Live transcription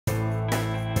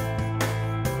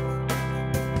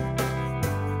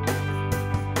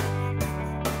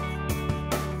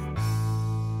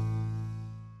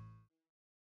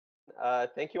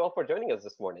Thank you all for joining us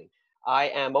this morning. I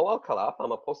am Mo Al-Khalaf.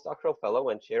 I'm a postdoctoral fellow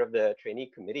and chair of the trainee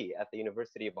committee at the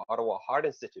University of Ottawa Heart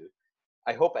Institute.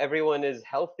 I hope everyone is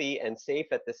healthy and safe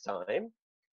at this time,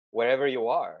 wherever you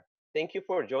are. Thank you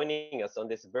for joining us on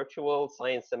this virtual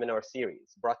science seminar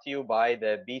series brought to you by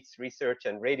the BEaTS research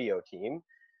and radio team.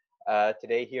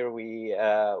 Today here we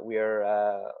are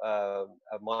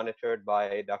monitored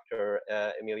by Dr.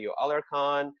 Emilio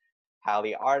Alarcon,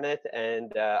 Hallie Arnett,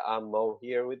 and I'm Mo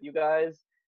here with you guys,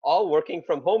 all working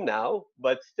from home now,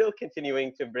 but still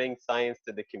continuing to bring science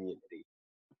to the community.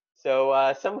 So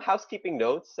some housekeeping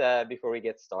notes before we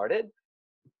get started.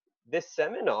 This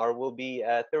seminar will be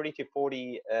 30 to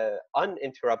 40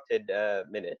 uninterrupted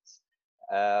minutes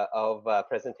of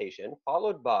presentation,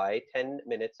 followed by 10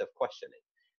 minutes of questioning.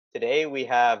 Today we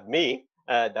have me,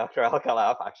 Dr.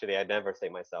 Al-Khalaf, actually I never say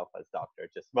myself as doctor,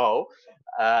 just Mo,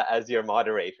 as your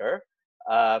moderator.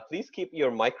 Please keep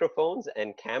your microphones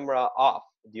and camera off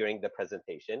during the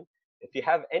presentation. If you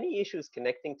have any issues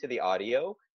connecting to the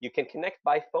audio, you can connect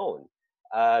by phone.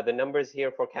 The numbers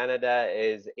here for Canada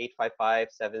is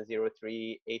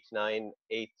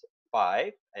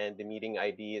 855-703-8985, and the meeting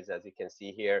ID is, as you can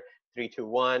see here,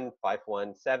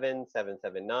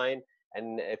 321-517-779.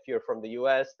 And if you're from the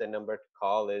US, the number to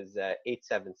call is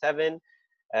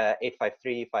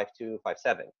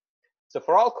 877-853-5257. So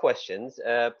for all questions,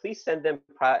 please send them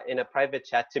in a private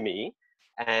chat to me.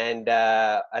 And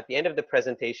at the end of the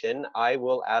presentation, I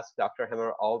will ask Dr.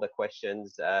 Hemmer all the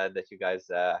questions that you guys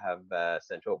have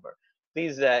sent over.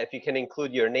 Please, if you can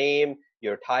include your name,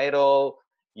 your title,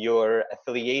 your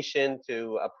affiliation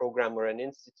to a program or an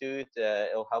institute,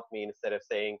 it'll help me instead of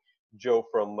saying Joe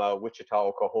from Wichita,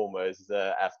 Oklahoma is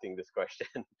asking this question.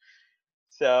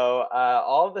 So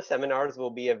all the seminars will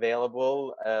be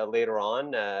available later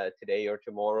on today or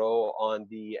tomorrow on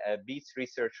the BEaTS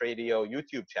Research Radio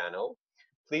YouTube channel.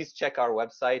 Please check our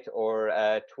website or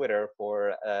Twitter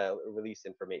for release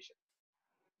information.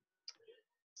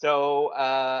 So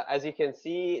as you can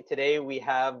see, today we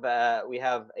have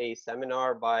a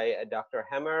seminar by Dr.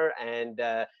 Hemmer, and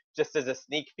just as a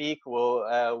sneak peek,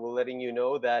 we're letting you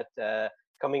know that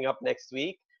coming up next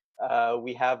week,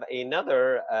 we have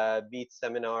another BEaTS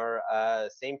seminar,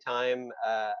 same time,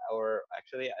 or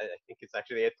actually, I think it's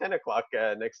actually at 10 o'clock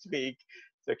next week.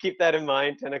 So keep that in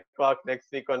mind, 10 o'clock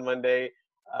next week on Monday.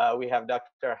 We have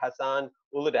Dr. Hassan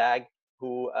Uludag,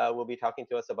 who will be talking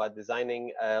to us about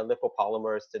designing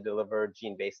lipopolymers to deliver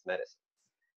gene-based medicine.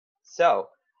 So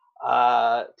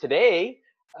today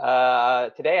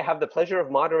I have the pleasure of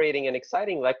moderating an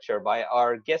exciting lecture by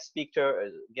our guest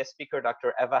speaker,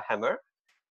 Dr. Eva Hemmer.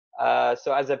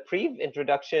 So as a brief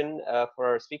introduction for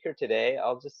our speaker today,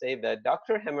 I'll just say that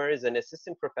Dr. Hemmer is an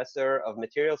assistant professor of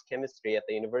materials chemistry at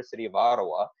the University of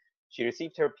Ottawa. She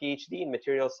received her PhD in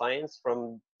materials science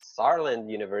from Saarland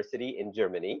University in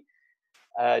Germany.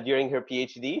 During her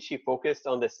PhD, she focused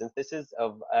on the synthesis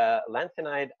of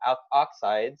lanthanide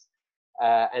oxides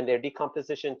and their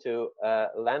decomposition to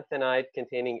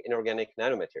lanthanide-containing inorganic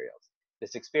nanomaterials.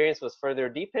 This experience was further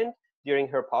deepened during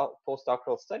her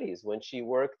postdoctoral studies when she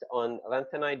worked on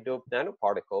lanthanide-doped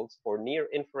nanoparticles for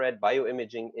near-infrared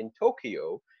bioimaging in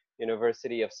Tokyo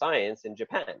University of Science in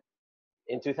Japan.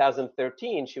 In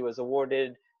 2013, she was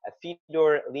awarded a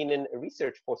Fedor Lenin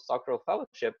Research Postdoctoral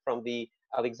Fellowship from the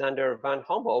Alexander von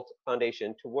Humboldt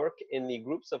Foundation to work in the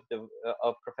groups of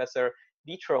Professor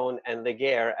Vitron and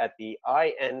Leguerre at the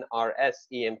INRS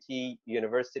EMT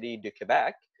University de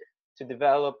Quebec to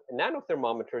develop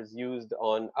nanothermometers used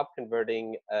on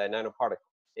upconverting nanoparticles.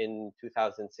 In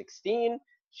 2016,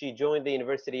 she joined the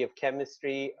University of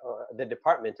Chemistry, the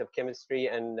Department of Chemistry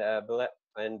and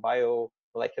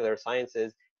Biomolecular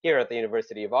Sciences here at the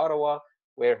University of Ottawa,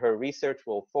 where her research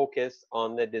will focus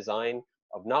on the design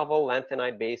of novel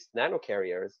lanthanide-based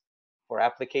nanocarriers for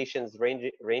applications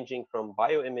ranging from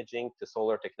bioimaging to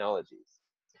solar technologies.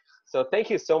 So thank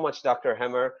you so much, Dr.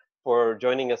 Hemmer, for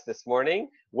joining us this morning.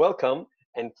 Welcome,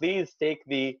 and please take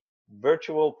the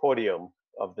virtual podium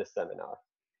of this seminar.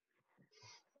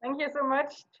 Thank you so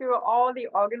much to all the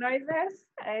organizers.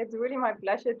 It's really my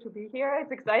pleasure to be here.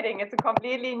 It's exciting. It's a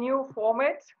completely new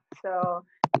format. So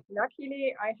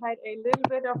luckily, I had a little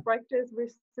bit of practice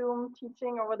with Zoom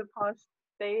teaching over the past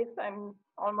days and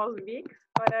almost weeks,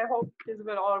 but I hope this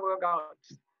will all work out.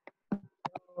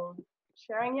 So,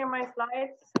 sharing here my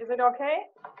slides. Is it okay?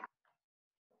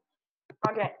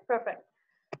 Okay, perfect.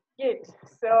 Good.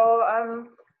 So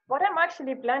what I'm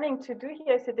actually planning to do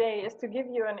here today is to give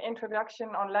you an introduction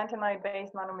on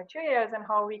lanthanide-based nanomaterials and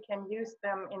how we can use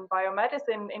them in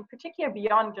biomedicine, in particular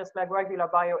beyond just like regular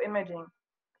bioimaging.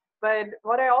 But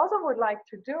what I also would like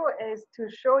to do is to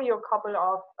show you a couple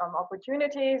of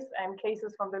opportunities and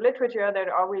cases from the literature that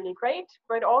are really great,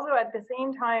 but also at the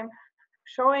same time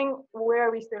showing where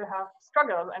we still have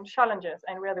struggles and challenges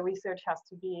and where the research has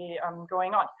to be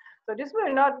going on. So this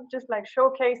will not just like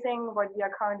showcasing what we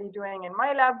are currently doing in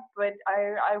my lab, but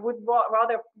I would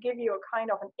rather give you a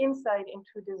kind of an insight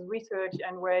into this research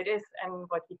and where it is and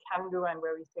what we can do and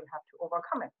where we still have to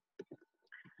overcome it.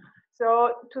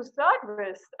 So to start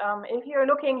with, if you're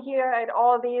looking here at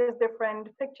all these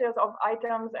different pictures of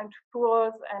items and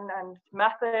tools and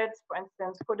methods, for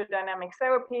instance, photodynamic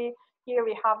therapy, here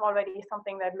we have already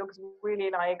something that looks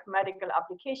really like medical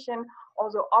application,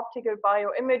 also optical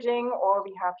bioimaging, or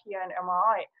we have here an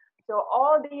MRI. So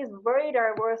all these very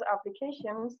diverse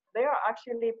applications, they are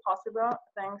actually possible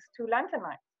thanks to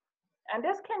lanthanide. And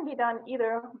this can be done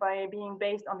either by being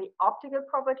based on the optical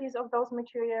properties of those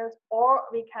materials, or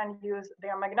we can use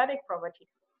their magnetic properties.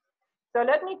 So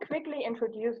let me quickly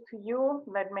introduce to you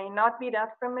that may not be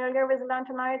that familiar with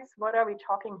lanthanides. What are we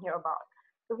talking here about?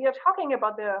 So we are talking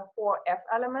about the 4 F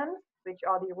elements, which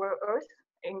are the rare earths,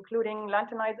 including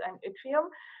lanthanides and yttrium.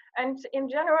 And in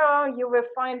general, you will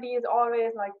find these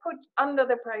always like put under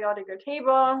the periodical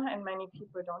table, and many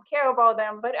people don't care about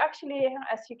them. But actually,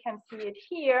 as you can see it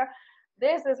here,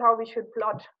 this is how we should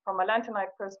plot from a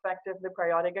lanthanide perspective the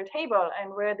periodical table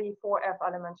and where the 4 F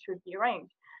elements should be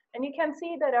arranged. And you can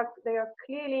see that they are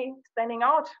clearly standing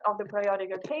out of the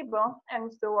periodical table,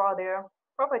 and so are their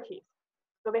properties.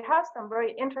 So they have some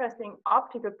very interesting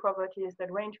optical properties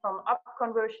that range from up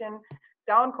conversion,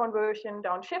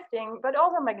 down shifting, but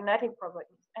also magnetic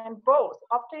properties. And both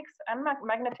optics and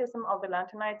magnetism of the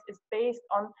lanthanides is based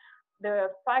on the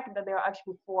fact that there are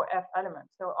actually 4 F elements,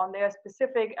 so on their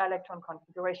specific electron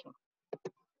configuration.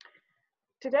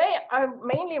 Today, I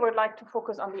mainly would like to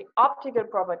focus on the optical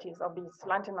properties of these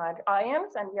lanthanide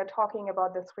ions, and we are talking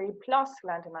about the 3+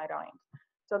 lanthanide ions.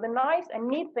 So the nice and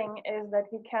neat thing is that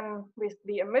we can, with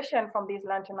the emission from these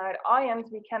lanthanide ions,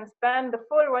 we can span the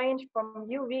full range from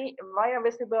UV via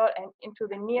visible and into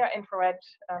the near infrared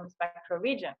spectral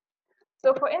region.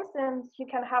 So for instance, you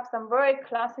can have some very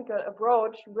classical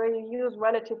approach where you use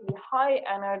relatively high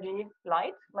energy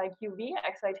light, like UV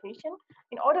excitation,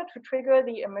 in order to trigger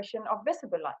the emission of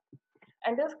visible light.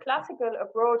 And this classical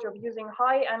approach of using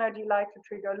high energy light to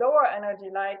trigger lower energy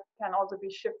light can also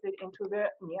be shifted into the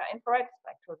near infrared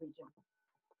spectral region.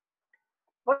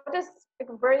 What is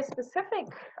a very specific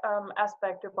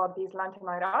aspect about these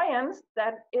lanthanide ions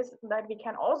that is that we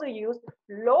can also use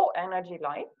low energy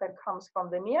light that comes from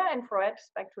the near infrared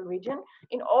spectral region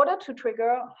in order to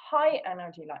trigger high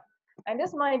energy light. And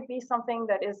this might be something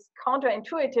that is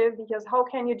counterintuitive, because how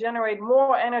can you generate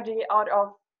more energy out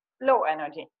of low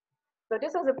energy? So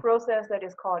this is a process that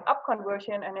is called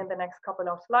upconversion, and in the next couple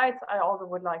of slides, I also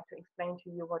would like to explain to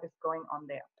you what is going on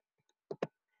there.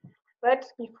 But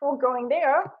before going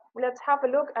there, let's have a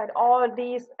look at all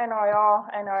these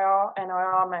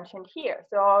NIR mentioned here.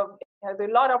 So there's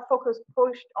a lot of focus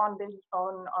pushed on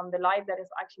the light that is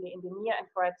actually in the near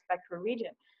infrared spectral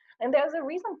region. And there's a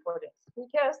reason for this,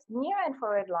 because near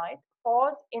infrared light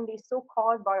falls in the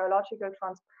so-called biological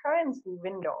transparency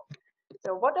window.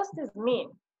 So what does this mean?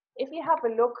 If you have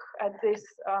a look at this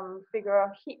figure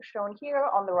shown here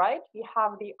on the right, we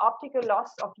have the optical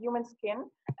loss of human skin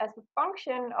as a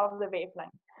function of the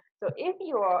wavelength. So if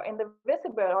you are in the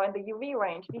visible or in the UV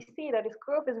range, we see that this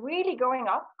curve is really going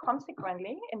up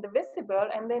consequently in the visible,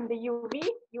 and then the UV,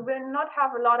 you will not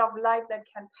have a lot of light that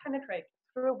can penetrate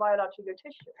through biological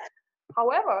tissue.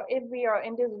 However, if we are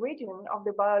in this region of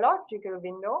the biological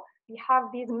window, we have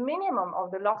this minimum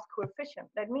of the loss coefficient.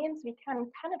 That means we can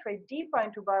penetrate deeper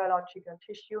into biological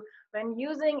tissue when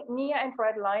using near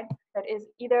infrared light that is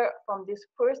either from this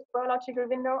first biological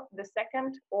window, the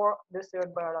second, or the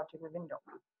third biological window.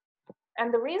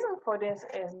 And the reason for this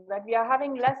is that we are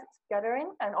having less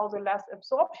scattering and also less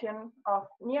absorption of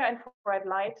near infrared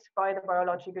light by the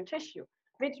biological tissue,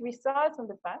 which results in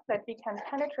the fact that we can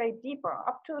penetrate deeper,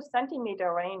 up to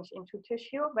centimeter range into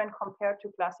tissue when compared to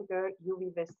classical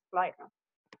UV-vis light.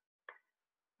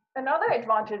 Another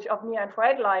advantage of near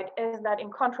infrared light is that in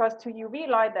contrast to UV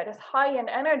light that is high in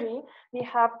energy, we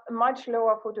have much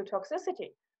lower phototoxicity.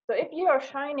 So if you are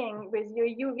shining with your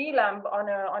UV lamp on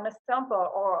a sample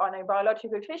or on a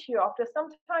biological tissue, after some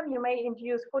time you may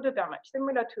induce photo damage,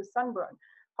 similar to sunburn.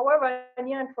 However,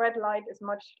 near infrared light is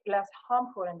much less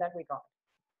harmful in that regard.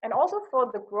 And also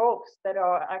for the probes that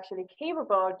are actually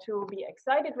capable to be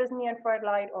excited with near infrared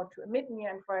light or to emit near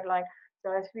infrared light.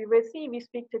 So as we will see, we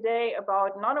speak today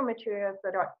about nanomaterials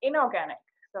that are inorganic.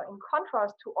 So in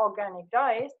contrast to organic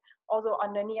dyes, although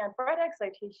under near infrared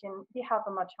excitation, we have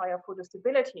a much higher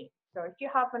photostability. So if you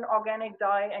have an organic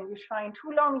dye and you shine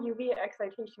too long UV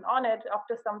excitation on it,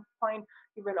 after some point,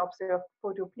 you will observe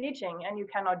photobleaching and you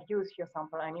cannot use your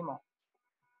sample anymore.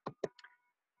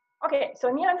 Okay, so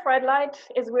near-infrared light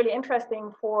is really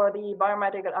interesting for the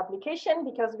biomedical application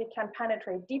because we can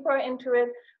penetrate deeper into it,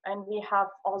 and we have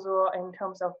also, in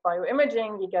terms of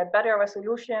bioimaging, we get better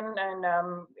resolution and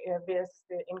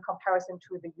in comparison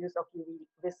to the use of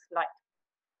UV light.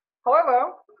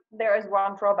 However, there is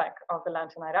one drawback of the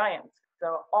lanthanide ions.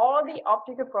 So all the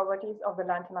optical properties of the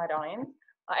lanthanide ions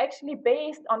are actually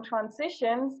based on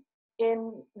transitions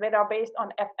that are based on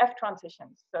FF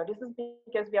transitions. So this is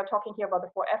because we are talking here about the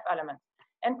 4F elements.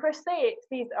 And per se,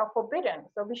 these are forbidden,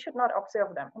 so we should not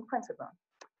observe them in principle.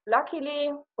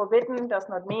 Luckily, forbidden does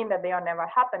not mean that they are never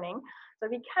happening. So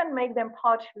we can make them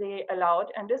partially allowed,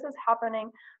 and this is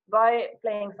happening by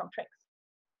playing some tricks.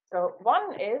 So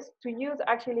one is to use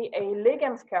actually a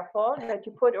ligand scaffold that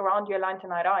you put around your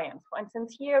lanthanide ions. For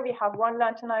instance, here we have one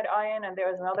lanthanide ion and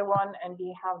there is another one, and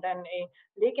we have then a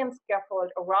ligand scaffold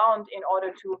around in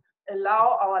order to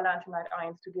allow our lanthanide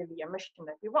ions to give the emission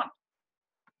that we want.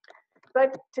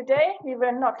 But today we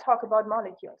will not talk about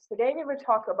molecules. Today we will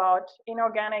talk about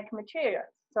inorganic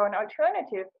materials. So an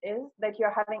alternative is that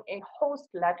you're having a host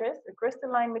lattice, a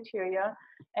crystalline material,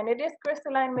 and it is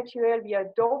crystalline material we are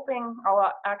doping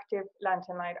our active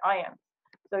lanthanide ions.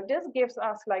 So this gives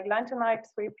us like lanthanide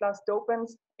 3+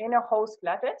 dopants in a host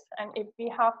lattice. And if we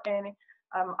have an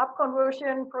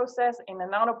upconversion process in a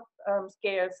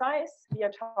nanoscale size, we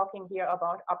are talking here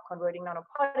about upconverting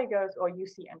nanoparticles or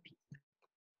UCNP.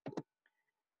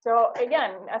 So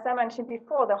again, as I mentioned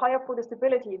before, the higher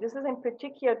photostability, this is in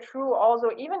particular true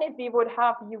also, even if we would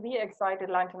have UV excited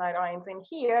lanthanide ions in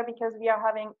here, because we are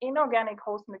having inorganic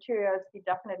host materials, we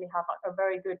definitely have a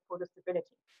very good photostability.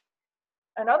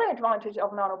 Another advantage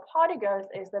of nanoparticles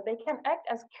is that they can act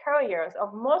as carriers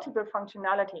of multiple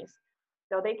functionalities.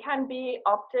 So they can be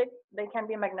optic, they can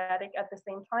be magnetic at the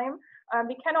same time.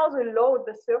 We can also load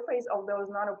the surface of those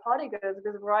nanoparticles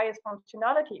with various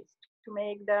functionalities to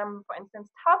make them, for instance,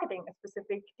 targeting a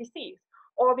specific disease.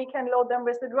 Or we can load them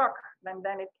with a drug, and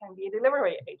then it can be a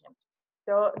delivery agent.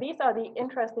 So these are the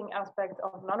interesting aspects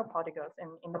of nanoparticles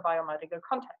in the biomedical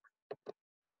context.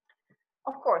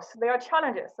 Of course, there are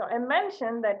challenges. So I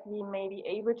mentioned that we may be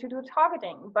able to do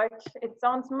targeting, but it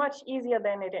sounds much easier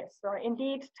than it is. So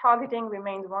indeed, targeting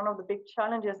remains one of the big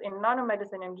challenges in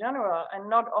nanomedicine in general, and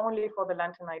not only for the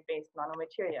lanthanide-based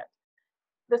nanomaterials.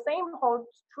 The same holds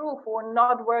true for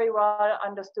not very well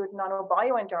understood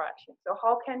nanobio interactions. So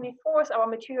how can we force our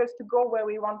materials to go where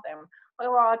we want them? What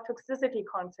are our toxicity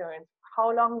concerns? How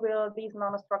long will these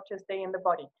nanostructures stay in the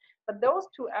body? But those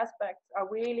two aspects are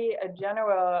really a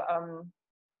general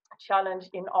challenge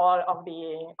in all of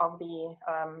the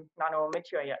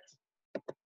nanomaterials.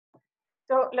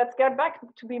 So let's get back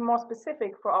to be more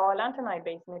specific for our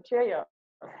lanthanide-based material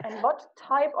and what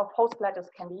type of host lattice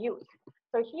can be used.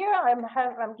 So here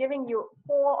I'm giving you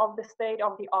 4 of the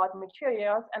state-of-the-art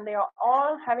materials, and they are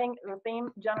all having the same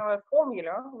general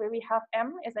formula, where we have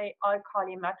M is an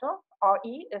alkali metal,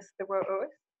 Re is the rare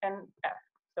earth, and F,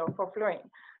 so for fluorine.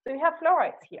 So we have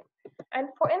fluorides here. And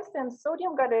for instance,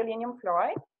 sodium gadolinium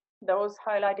fluoride, those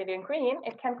highlighted in green,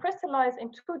 it can crystallize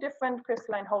in 2 different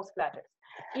crystalline host lattices,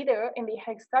 either in the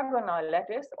hexagonal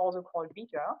lattice, also called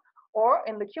beta, or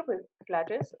in the cubic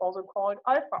lattice, also called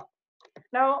alpha.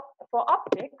 Now, for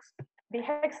optics, the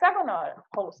hexagonal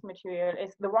host material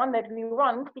is the one that we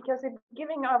want because it's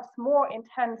giving us more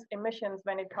intense emissions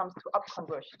when it comes to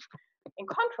upconversion. In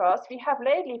contrast, we have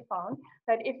lately found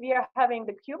that if we are having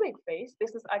the cubic phase,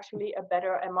 this is actually a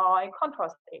better MRI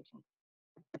contrast agent.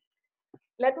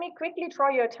 Let me quickly draw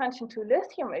your attention to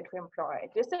lithium yttrium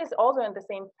fluoride. This is also in the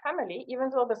same family, even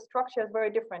though the structure is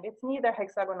very different. It's neither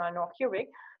hexagonal nor cubic,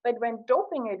 but when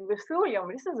doping it with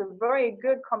thulium, this is a very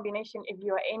good combination if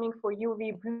you are aiming for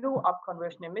UV blue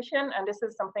upconversion emission, and this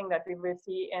is something that we will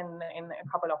see in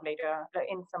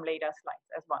some later slides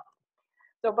as well.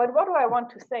 So, but what do I want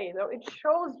to say? So it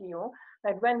shows you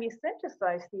that when we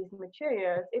synthesize these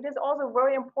materials, it is also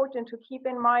very important to keep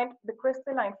in mind the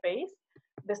crystalline phase,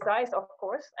 the size, of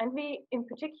course, and in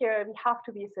particular, we have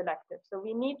to be selective. So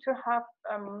we need to have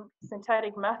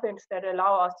synthetic methods that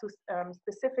allow us to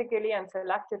specifically and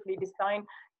selectively design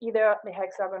either the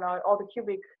hexagonal or the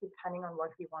cubic, depending on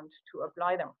what we want to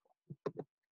apply them for.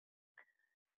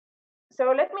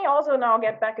 So let me also now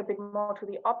get back a bit more to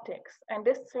the optics. And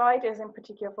this slide is in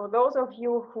particular for those of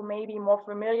you who may be more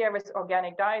familiar with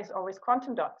organic dyes or with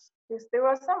quantum dots. There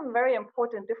are some very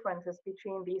important differences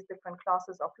between these different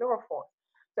classes of fluorophores.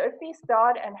 So if we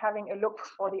start and having a look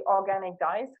for the organic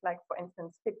dyes, like for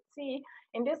instance BEaTS,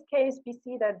 in this case we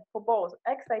see that for both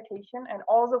excitation and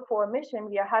also for emission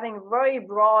we are having very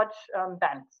broad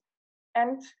bands.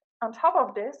 And on top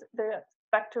of this, the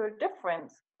spectral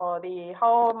difference, or the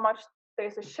how much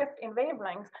there's a shift in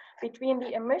wavelengths between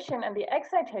the emission and the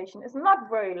excitation, is not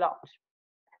very large.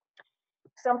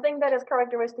 Something that is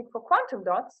characteristic for quantum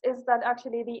dots is that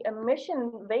actually the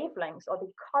emission wavelengths, or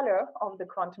the color of the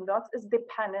quantum dots, is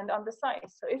dependent on the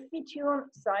size. So if we tune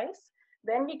size,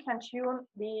 then we can tune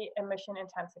the emission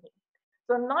intensity.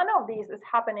 So none of these is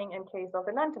happening in case of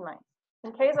the lanthanides.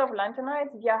 In case of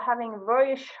lanthanides, we are having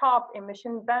very sharp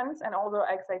emission bands and also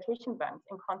excitation bands,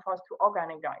 in contrast to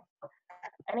organic dyes.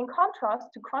 And in contrast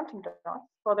to quantum dots,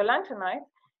 for the lanthanides,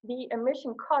 the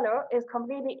emission color is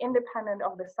completely independent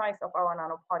of the size of our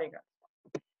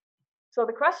nanoparticles. So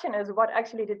the question is, what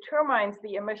actually determines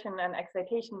the emission and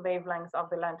excitation wavelengths of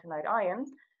the lanthanide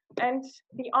ions? And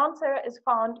the answer is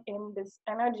found in this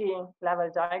energy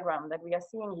level diagram that we are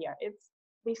seeing here. It's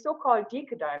the so-called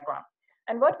decay diagram.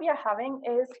 And what we are having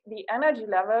is the energy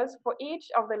levels for each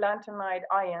of the lanthanide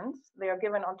ions. They are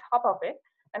given on top of it.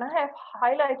 And I have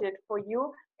highlighted for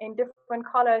you in different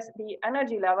colors the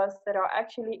energy levels that are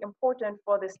actually important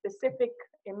for the specific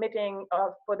emitting,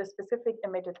 for the specific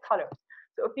emitted colors.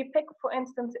 So if we pick, for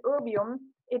instance, erbium,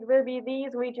 it will be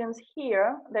these regions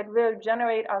here that will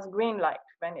generate us green light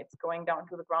when it's going down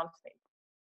to the ground state.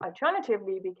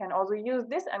 Alternatively, we can also use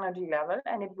this energy level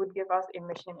and it would give us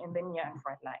emission in the near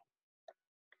infrared light.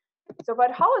 So,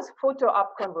 but how is photo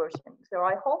up conversion? So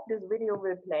I hope this video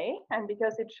will play, and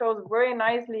because it shows very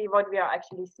nicely what we are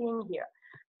actually seeing here.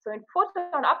 So in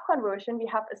photon up conversion, we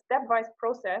have a stepwise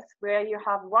process where you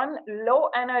have one low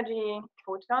energy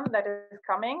photon that is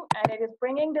coming, and it is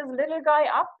bringing this little guy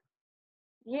up.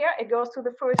 Here it goes to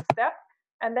the first step,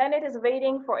 and then it is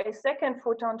waiting for a second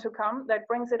photon to come that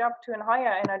brings it up to a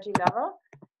higher energy level.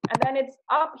 And then it's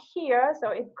up here, so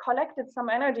it collected some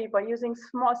energy by using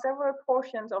several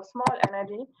portions of small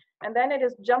energy, and then it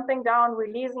is jumping down,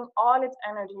 releasing all its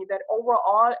energy that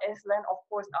overall is then, of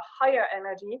course, a higher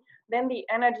energy than the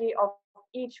energy of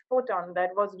each photon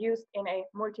that was used in a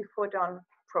multi-photon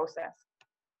process.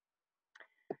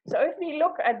 So if we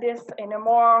look at this in a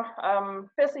more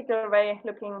physical way,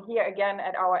 looking here again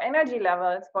at our energy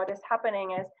levels, what is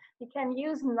happening is we can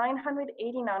use 980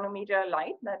 nanometer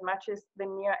light that matches the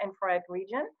near infrared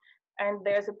region. And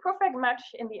there's a perfect match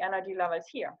in the energy levels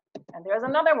here. And there's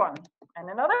another one, and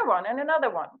another one, and another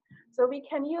one. So we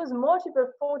can use multiple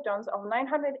photons of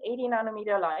 980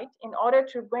 nanometer light in order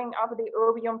to bring up the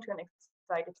erbium to an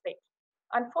excited state.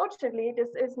 Unfortunately, this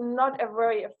is not a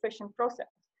very efficient process,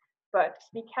 but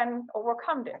we can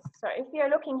overcome this. So if we are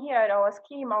looking here at our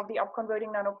scheme of the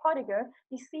upconverting nanoparticle,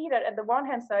 we see that at the one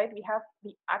hand side, we have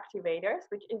the activators,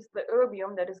 which is the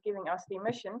erbium that is giving us the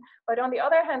emission. But on the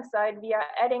other hand side, we are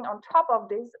adding on top of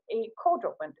this a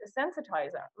co-dopant, a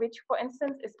sensitizer, which for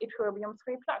instance is ytterbium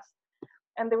 3+.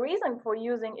 And the reason for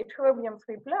using ytterbium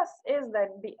 3+ is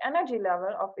that the energy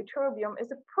level of ytterbium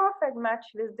is a perfect match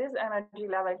with this energy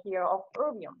level here of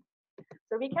erbium.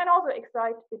 So we can also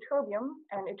excite ytterbium,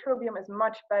 and ytterbium is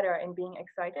much better in being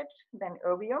excited than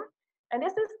erbium. And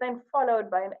this is then followed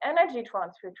by an energy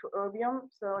transfer to erbium,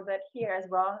 so that here as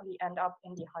well, we end up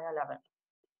in the higher level.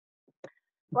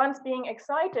 Once being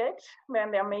excited, then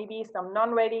there may be some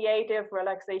non-radiative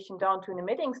relaxation down to an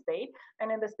emitting state. And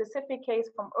in the specific case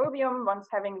from erbium, once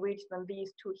having reached then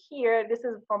these two here, this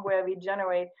is from where we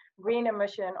generate green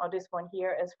emission, or this one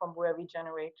here is from where we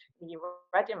generate the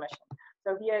red emission.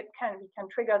 So we can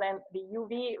trigger then the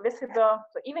UV visible.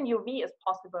 So even UV is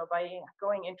possible by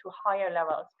going into higher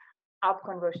levels of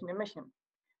conversion emission.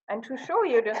 And to show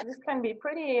you this, this can be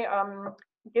pretty,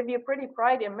 give you pretty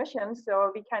bright emissions.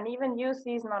 So we can even use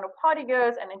these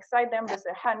nanoparticles and excite them with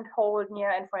a handheld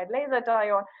near infrared laser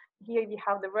diode. Here we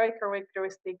have the very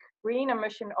characteristic green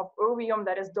emission of erbium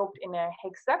that is doped in a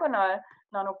hexagonal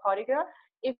nanoparticle.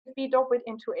 If we dope it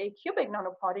into a cubic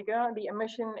nanoparticle, the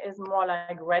emission is more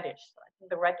like reddish. So I think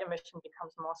the red emission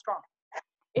becomes more strong.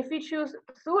 If we choose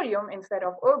thulium instead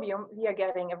of erbium, we are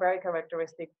getting a very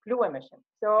characteristic blue emission.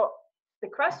 So the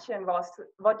question was,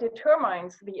 what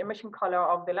determines the emission color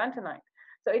of the lanthanide?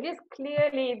 So it is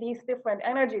clearly these different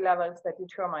energy levels that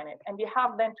determine it. And we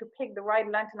have then to pick the right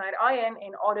lanthanide ion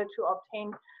in order to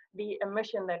obtain the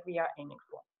emission that we are aiming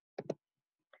for.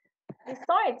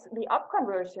 Besides the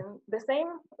upconversion, the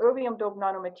same erbium-doped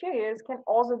nanomaterials can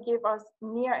also give us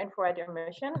near-infrared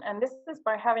emission, and this is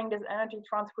by having this energy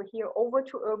transfer here over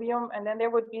to erbium, and then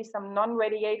there would be some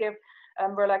non-radiative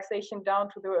relaxation down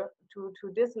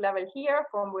to this level here,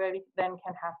 from where we then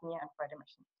can have near-infrared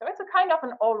emission. So it's a kind of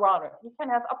an all-rounder. You can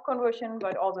have upconversion,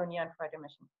 but also near-infrared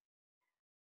emission.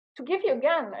 To give you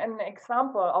again an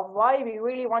example of why we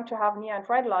really want to have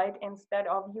near-infrared light instead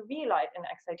of UV light in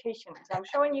excitation. So I'm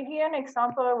showing you here an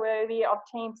example where we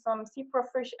obtained some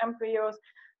zebrafish embryos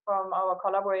from our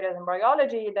collaborators in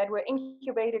biology that were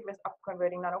incubated with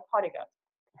upconverting nanoparticles.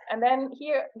 And then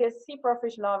here, this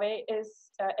zebrafish larvae is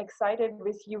excited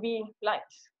with UV light,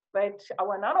 but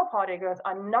our nanoparticles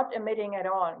are not emitting at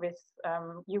all with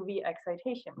UV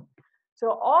excitation.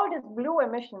 So all this blue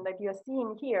emission that you're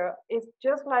seeing here is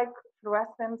just like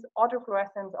fluorescence,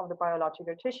 autofluorescence of the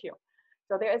biological tissue.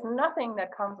 So there is nothing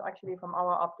that comes actually from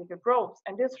our optical probes.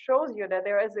 And this shows you that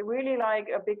there is really like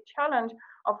a big challenge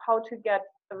of how to get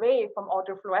away from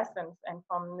autofluorescence and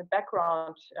from the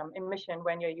background emission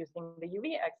when you're using the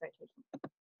UV excitation.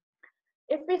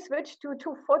 If we switch to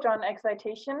 2-photon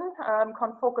excitation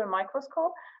confocal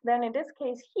microscope, then in this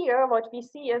case here, what we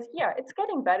see is, yeah, it's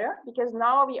getting better because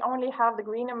now we only have the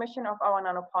green emission of our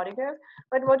nanoparticles.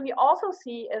 But what we also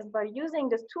see is by using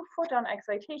this 2-photon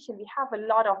excitation, we have a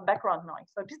lot of background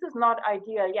noise. So this is not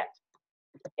ideal yet.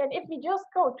 And if we just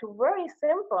go to very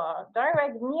simple,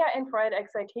 direct near-infrared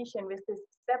excitation with this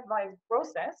stepwise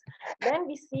process, then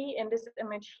we see in this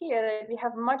image here that we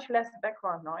have much less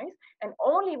background noise. And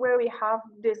only where we have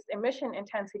this emission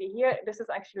intensity here, this is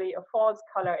actually a false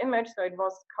color image. So it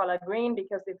was colored green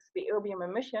because it's the erbium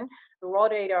emission. The raw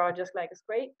data are just like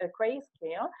a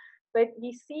grayscale. But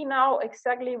we see now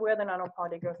exactly where the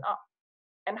nanoparticles are.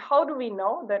 And how do we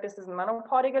know that this is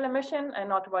nanoparticle emission and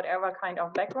not whatever kind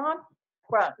of background?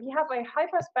 Well, we have a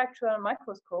hyperspectral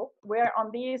microscope where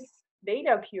on these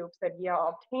data cubes that we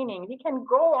are obtaining, we can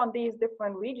go on these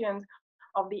different regions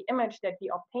of the image that we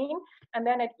obtain. And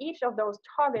then at each of those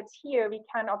targets here, we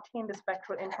can obtain the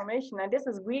spectral information. And this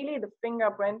is really the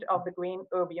fingerprint of the green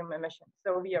erbium emission.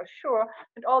 So we are sure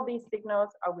that all these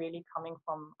signals are really coming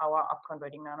from our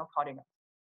upconverting nanoparticles.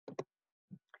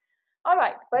 All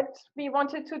right, but we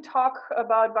wanted to talk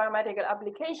about biomedical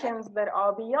applications that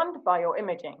are beyond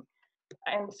bioimaging.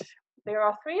 And there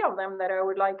are 3 of them that I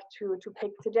would like to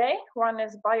pick today. One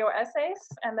is bioassays,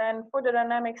 and then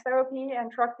photodynamic therapy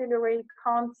and drug delivery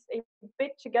counts a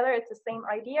bit together. It's the same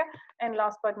idea. And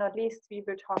last but not least, we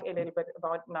will talk a little bit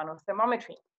about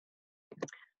nanothermometry.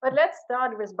 But let's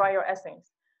start with bioassays.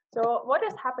 So what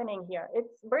is happening here?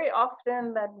 It's very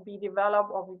often that we develop,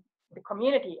 or the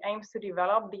community aims to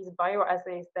develop these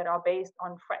bioassays that are based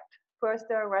on FRET, first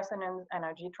resonance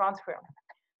energy transfer.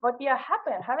 What we are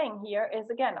having here is,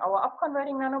 again, our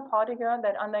upconverting nanoparticle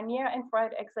that under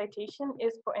near-infrared excitation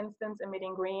is, for instance,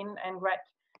 emitting green and red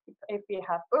if we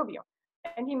have erbium.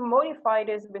 And we modify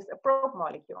this with a probe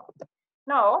molecule.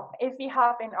 Now, if we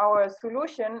have in our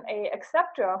solution a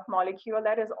acceptor molecule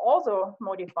that is also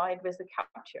modified with a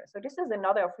capture, so this is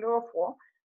another fluorophore,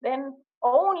 then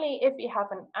only if we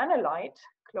have an analyte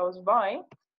close by,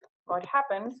 what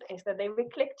happens is that they will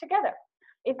click together.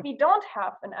 If we don't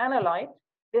have an analyte,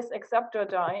 this acceptor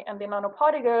dye and the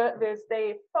nanoparticle will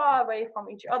stay far away from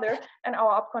each other, and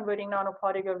our upconverting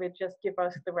nanoparticle will just give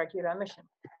us the regular emission.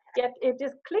 Yet if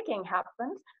this clicking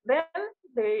happens, then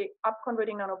the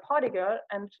upconverting nanoparticle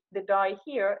and the dye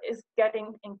here is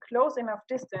getting in close enough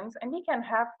distance, and we can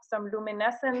have some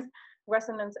luminescence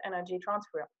resonance energy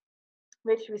transfer,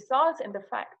 which results in the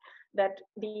fact that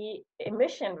the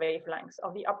emission wavelengths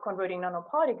of the upconverting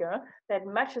nanoparticle that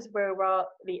matches very well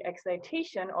the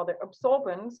excitation or the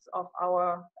absorbance of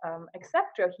our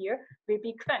acceptor here will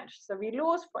be quenched. So we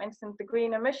lose, for instance, the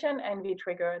green emission and we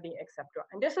trigger the acceptor.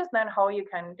 And this is then how you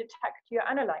can detect your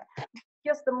analyte.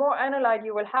 Just the more analyte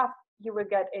you will have, you will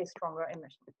get a stronger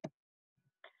emission.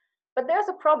 But there's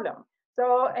a problem.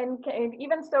 So, and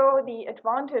even so, the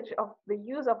advantage of the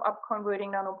use of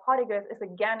upconverting nanoparticles is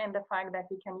again in the fact that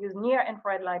we can use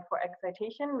near-infrared light for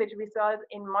excitation, which results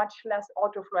in much less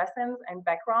autofluorescence and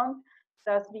background.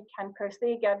 Thus, we can per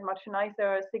se get much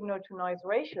nicer signal-to-noise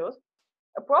ratios.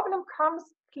 A problem comes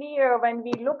clear when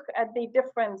we look at the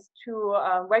difference to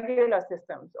regular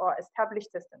systems or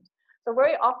established systems. So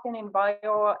very often in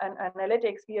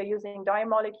bioanalytics, we are using dye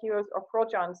molecules or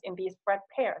protons in these FRET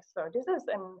pairs. So this is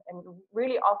a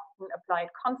really often applied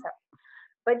concept.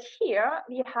 But here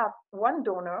we have one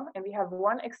donor and we have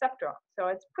one acceptor. So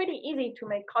it's pretty easy to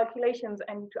make calculations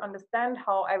and to understand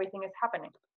how everything is happening.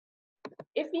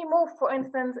 If we move, for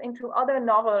instance, into other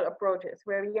novel approaches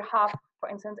where we have, for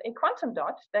instance, a quantum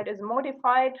dot that is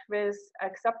modified with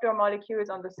acceptor molecules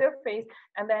on the surface,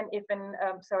 and then if an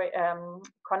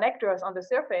connectors on the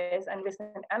surface, and with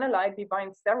an analyte we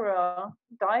bind several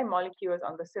dye molecules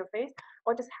on the surface,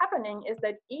 what is happening is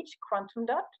that each quantum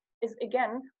dot is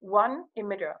again one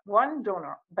emitter, one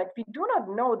donor, but we do not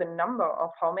know the number of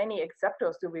how many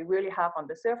acceptors do we really have on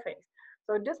the surface.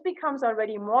 So this becomes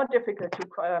already more difficult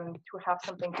to have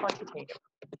something quantitative.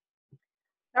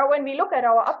 Now, when we look at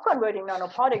our upconverting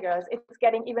nanoparticles, it's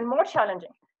getting even more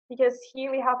challenging, because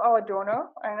here we have our donor,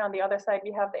 and on the other side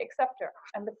we have the acceptor.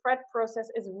 And the FRET process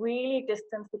is really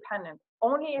distance dependent.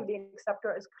 Only if the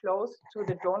acceptor is close to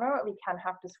the donor, we can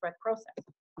have this FRET process.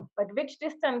 But which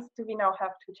distance do we now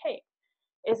have to take?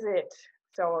 Is it,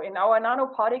 so in our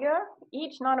nanoparticle,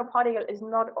 each nanoparticle is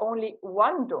not only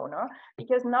one donor,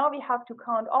 because now we have to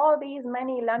count all these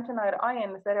many lanthanide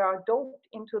ions that are doped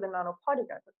into the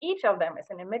nanoparticle. Each of them is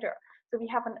an emitter. So we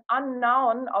have an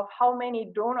unknown of how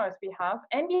many donors we have,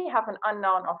 and we have an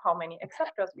unknown of how many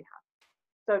acceptors we have.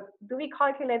 So do we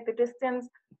calculate the distance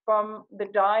from the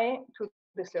dye to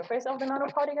the surface of the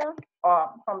nanoparticle, or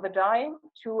from the dye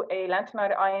to a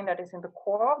lanthanide ion that is in the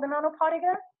core of the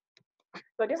nanoparticle?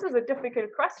 So this is a difficult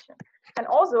question. And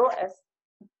also, as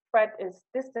FRET is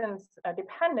distance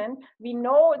dependent, we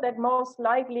know that most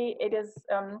likely it is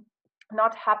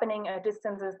not happening at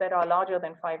distances that are larger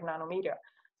than 5 nanometer.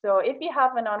 So if we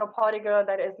have a nanoparticle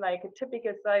that is like a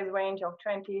typical size range of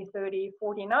 20, 30,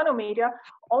 40 nanometer,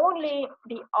 only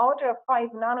the outer 5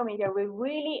 nanometer will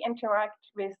really interact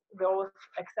with those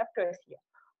acceptors here.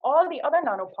 All the other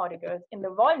nanoparticles in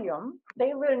the volume,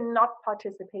 they will not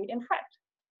participate in FRET.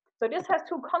 So this has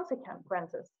two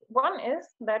consequences. One is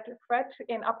that FRET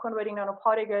in upconverting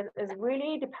nanoparticles is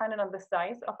really dependent on the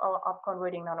size of our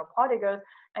upconverting nanoparticles.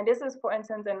 And this is, for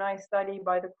instance, a nice study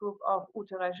by the group of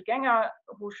Uteresh-Genger,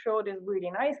 who showed this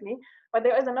really nicely. But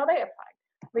there is another effect,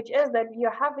 which is that we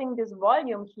are having this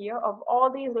volume here of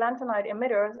all these lanthanide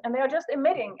emitters, and they are just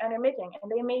emitting and emitting,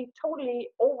 and they may totally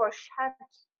overshadow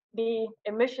the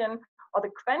emission or the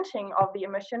quenching of the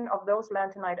emission of those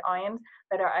lanthanide ions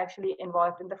that are actually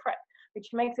involved in the FRET, which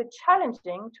makes it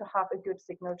challenging to have a good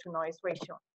signal to noise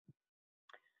ratio.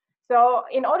 So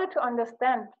in order to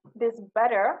understand this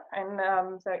better,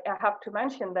 and so I have to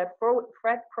mention that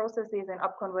FRET processes in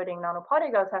upconverting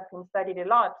nanoparticles have been studied a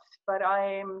lot, but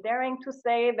I'm daring to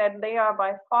say that they are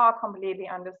by far completely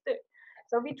understood.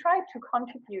 So we tried to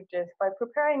contribute this by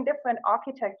preparing different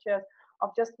architectures of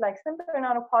just like simple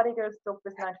nanoparticles doped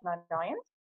with lanthanide ions,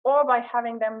 or by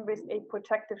having them with a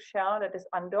protective shell that is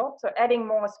undoped, so adding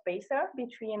more spacer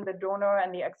between the donor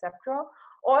and the acceptor,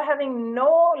 or having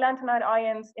no lanthanide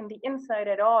ions in the inside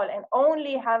at all, and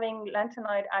only having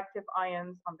lanthanide active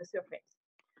ions on the surface.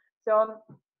 So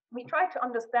we tried to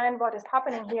understand what is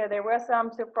happening here. There were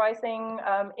some surprising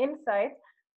insights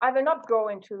I will not go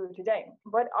into today.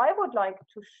 What I would like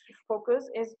to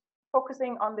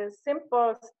focusing on the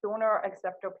simple donor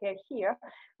acceptor pair here,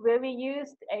 where we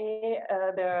used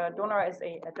the donor as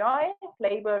a dye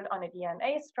labeled on a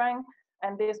DNA strand,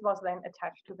 and this was then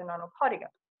attached to the nanoparticle.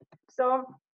 So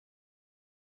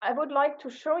I would like to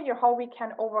show you how we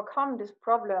can overcome this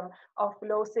problem of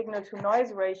low signal to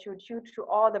noise ratio due to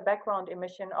all the background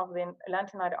emission of the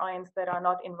lanthanide ions that are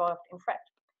not involved in FRET.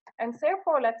 And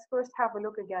therefore, let's first have a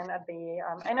look again at the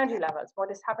energy levels,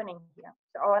 what is happening here.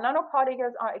 So our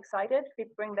nanoparticles are excited, we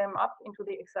bring them up into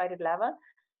the excited level.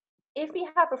 If we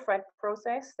have a FRET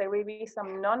process, there will be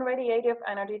some non-radiative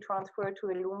energy transfer to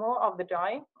the LUMO of the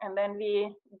dye, and then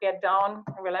we get down,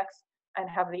 relax, and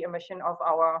have the emission of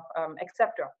our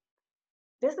acceptor.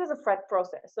 This is a FRET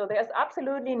process, so there's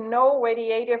absolutely no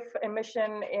radiative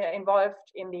emission involved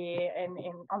on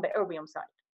the erbium side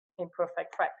in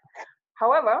perfect FRET.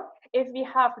 However, if we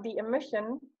have the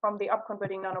emission from the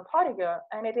upconverting nanoparticle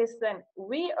and it is then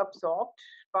reabsorbed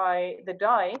by the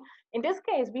dye, in this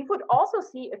case, we would also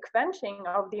see a quenching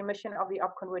of the emission of the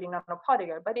upconverting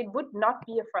nanoparticle, but it would not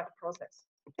be a FRET process.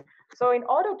 So in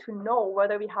order to know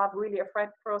whether we have really a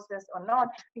FRET process or not,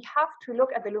 we have to look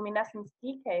at the luminescence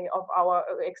decay of our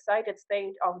excited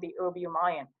state of the erbium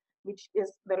ion, which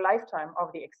is the lifetime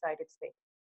of the excited state.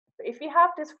 So if we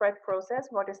have this FRET process,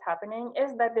 what is happening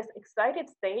is that this excited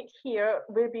state here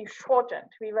will be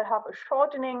shortened. We will have a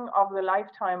shortening of the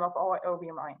lifetime of our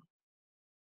erbium ion.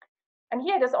 And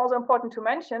here it is also important to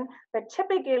mention that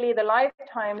typically the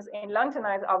lifetimes in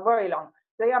lanthanides are very long.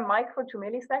 They are micro to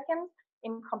milliseconds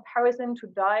in comparison to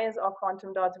dyes or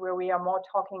quantum dots where we are more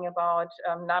talking about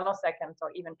nanoseconds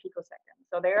or even picoseconds.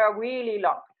 So they are really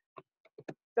long.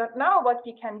 So now what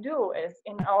we can do is,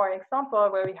 in our example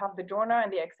where we have the donor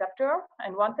and the acceptor,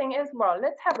 and one thing is, well,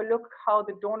 let's have a look how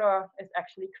the donor is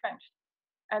actually quenched.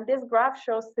 And this graph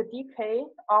shows the decay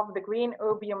of the green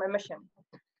erbium emission.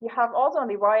 You have also on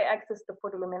the y-axis the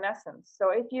photoluminescence.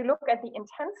 So if you look at the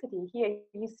intensity here,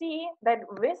 you see that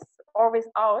with or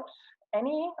without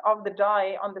any of the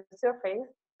dye on the surface,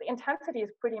 the intensity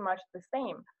is pretty much the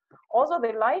same. Also,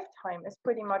 the lifetime is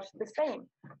pretty much the same.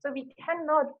 So we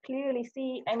cannot clearly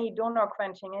see any donor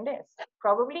quenching in this,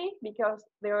 probably because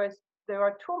there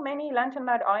are too many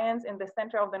lanthanide ions in the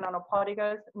center of the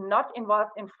nanoparticles not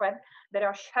involved in FRET that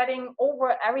are shedding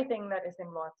over everything that is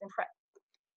involved in FRET.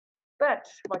 But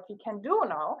what we can do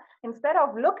now, instead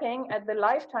of looking at the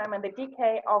lifetime and the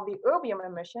decay of the erbium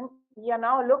emission, we are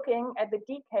now looking at the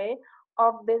decay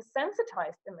of the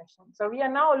sensitized emission. So we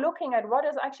are now looking at what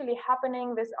is actually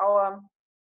happening with our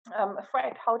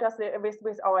FRET. How does it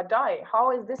with our dye?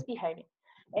 How is this behaving?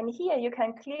 And here you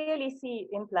can clearly see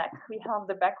in black, we have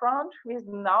the background with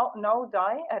no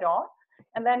dye at all.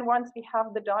 And then once we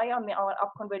have the dye on our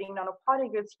upconverting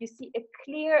nanoparticles, you see a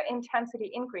clear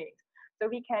intensity increase. So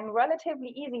we can relatively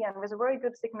easy and with a very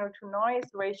good signal to noise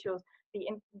ratios,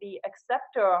 the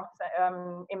acceptor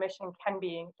emission can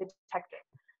be detected.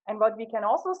 And what we can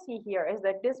also see here is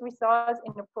that this results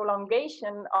in a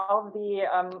prolongation of the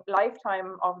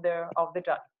lifetime of the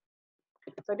dye.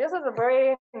 So this is a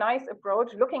very nice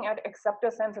approach, looking at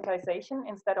acceptor sensitization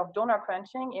instead of donor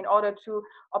quenching in order to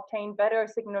obtain better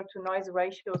signal to noise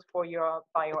ratios for your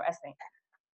bioassay.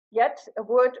 Yet a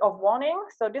word of warning,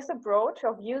 so this approach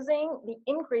of using the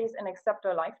increase in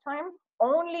acceptor lifetime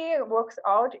only works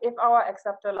out if our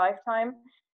acceptor lifetime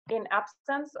in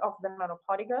absence of the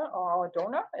nanoparticle or our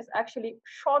donor is actually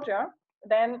shorter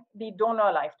than the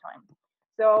donor lifetime.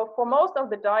 So for most of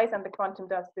the dyes and the quantum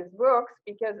dots, this works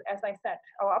because, as I said,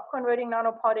 our upconverting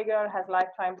nanoparticle has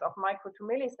lifetimes of micro to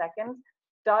milliseconds.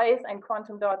 Dyes and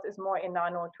quantum dots is more in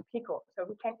nano to pico. So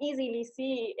we can easily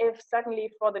see if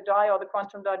suddenly for the dye or the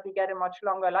quantum dot we get a much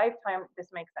longer lifetime, this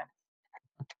makes sense.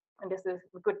 And this is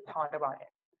the good part about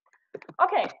it.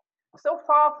 Okay, so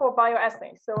far for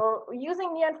bioassay. So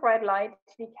using near-infrared light,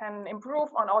 we can improve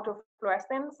on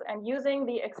autofluorescence, and using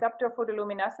the acceptor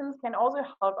photoluminescence can also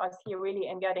help us here really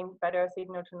in getting better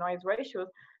signal to noise ratios.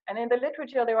 And in the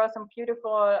literature, there are some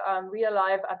beautiful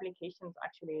real-life applications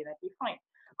actually that we find.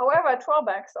 However,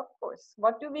 drawbacks, of course.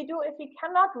 What do we do if we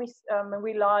cannot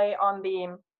rely on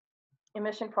the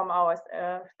emission from our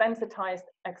sensitized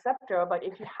acceptor, but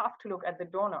if you have to look at the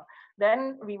donor,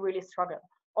 then we really struggle.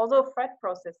 Also, FRET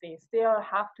processes still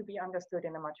have to be understood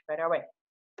in a much better way.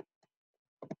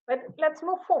 But let's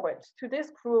move forward to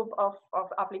this group of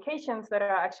applications that are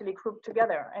actually grouped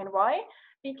together. And why?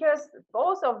 Because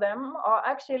both of them are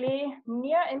actually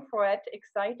near-infrared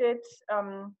excited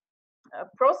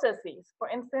processes. For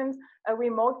instance, a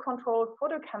remote controlled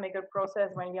photochemical process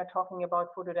when we are talking about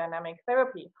photodynamic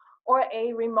therapy, or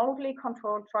a remotely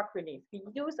controlled drug release. We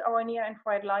use our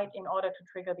near-infrared light in order to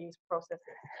trigger these processes.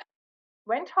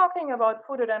 When talking about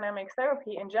photodynamic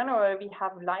therapy in general, we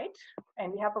have light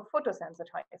and we have a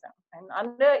photosensitizer. And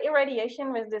under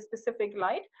irradiation with this specific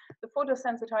light, the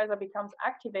photosensitizer becomes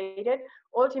activated,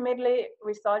 ultimately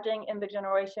resulting in the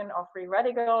generation of free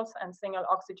radicals and single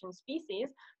oxygen species,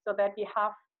 so that we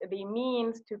have the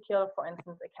means to kill, for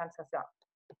instance, a cancer cell.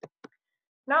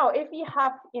 Now, if we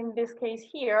have, in this case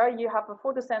here, you have a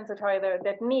photosensitizer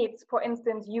that needs, for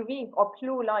instance, UV or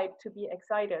blue light to be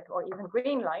excited, or even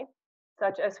green light,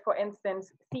 such as, for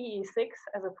instance, CE6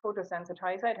 as a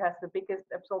photosensitizer. It has the biggest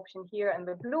absorption here in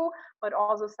the blue, but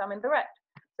also some in the red.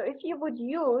 So if you would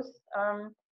use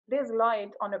this light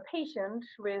on a patient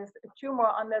with a tumor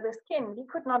under the skin, we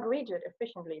could not reach it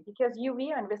efficiently because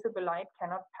UV and visible light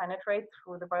cannot penetrate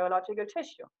through the biological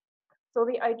tissue. So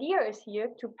the idea is here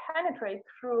to penetrate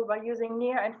through by using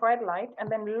near-infrared light, and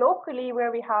then locally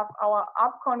where we have our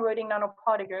up-converting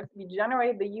nanoparticles, we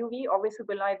generate the UV or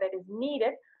visible light that is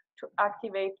needed to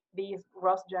activate these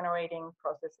ROS-generating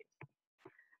processes.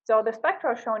 So the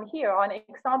spectra shown here are an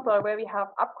example where we have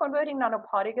up-converting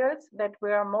nanoparticles that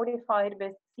were modified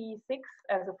with C6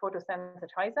 as a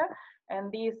photosensitizer.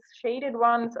 And these shaded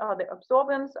ones are the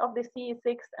absorbance of the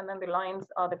C6, and then the lines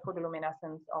are the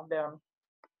photoluminescence of the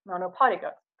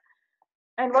nanoparticles.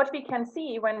 And what we can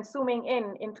see when zooming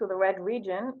into the red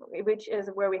region, which is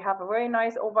where we have a very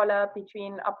nice overlap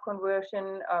between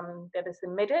upconversion that is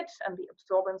emitted and the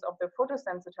absorbance of the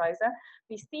photosensitizer,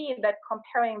 we see that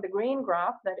comparing the green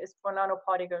graph that is for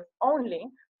nanoparticles only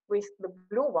with the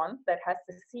blue one that has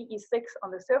the CE6 on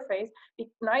the surface, we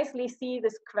nicely see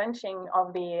this quenching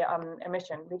of the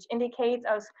emission, which indicates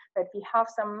us that we have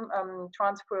some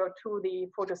transfer to the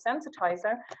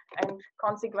photosensitizer, and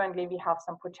consequently we have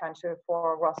some potential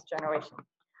for ROS generation.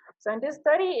 So in this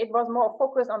study, it was more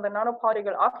focused on the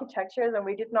nanoparticle architectures, and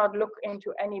we did not look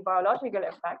into any biological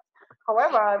effects.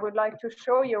 However, I would like to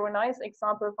show you a nice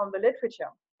example from the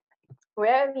literature,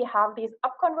 where we have these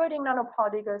upconverting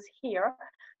nanoparticles here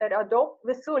that are doped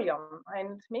with thulium.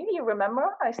 And maybe you remember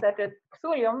I said that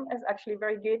thulium is actually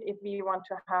very good if we want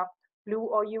to have blue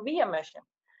or UV emission.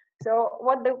 So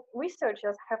what the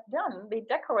researchers have done, they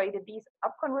decorated these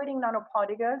upconverting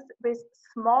nanoparticles with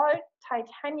small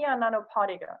titania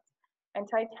nanoparticles. And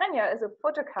titania is a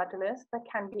photocatalyst that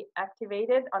can be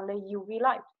activated under UV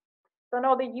light. So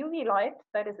now the UV light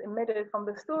that is emitted from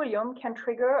the thulium can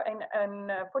trigger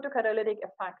a photocatalytic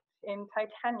effect in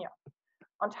titania.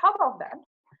 On top of that,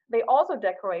 they also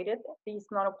decorated these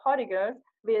nanoparticles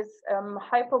with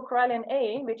hypochrylin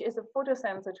A, which is a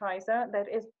photosensitizer that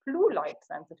is blue light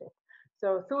sensitive.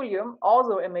 So thulium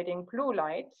also emitting blue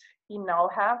light, we now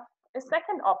have a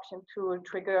second option to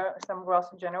trigger some ROS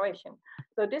generation.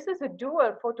 So this is a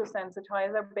dual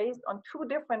photosensitizer based on two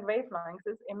different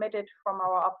wavelengths emitted from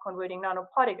our upconverting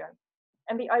nanoparticles.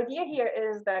 And the idea here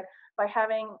is that by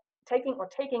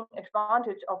taking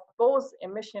advantage of both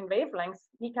emission wavelengths,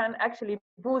 we can actually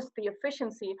boost the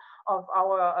efficiency of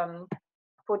our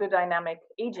photodynamic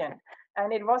agent.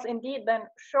 And it was indeed then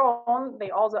shown,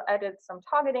 they also added some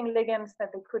targeting ligands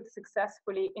that they could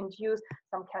successfully induce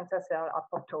some cancer cell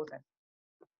apoptosis.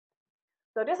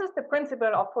 So this is the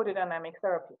principle of photodynamic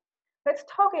therapy. Let's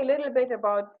talk a little bit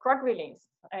about drug release.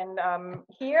 And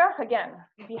here, again,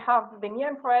 we have the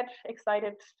near-infrared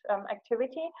excited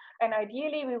activity. And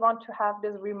ideally, we want to have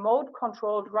this remote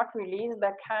controlled drug release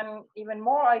that can even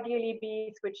more ideally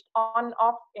be switched on,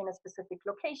 off in a specific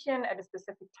location at a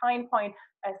specific time point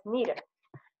as needed.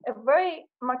 A very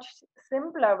much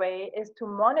simpler way is to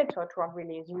monitor drug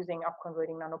release using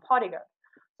upconverting nanoparticles.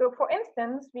 So for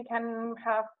instance, we can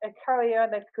have a carrier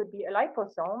that could be a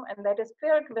liposome, and that is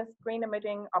filled with green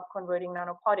emitting upconverting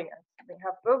nanoparticles. We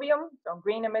have erbium, so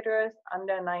green emitters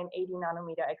under 980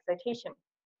 nanometer excitation.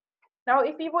 Now,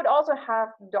 if we would also have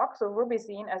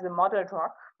doxorubicin as a model drug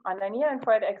under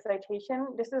near-infrared excitation,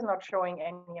 this is not showing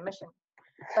any emission.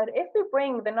 But if we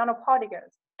bring the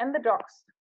nanoparticles and the dox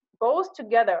both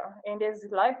together in this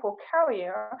lipo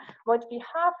carrier, what we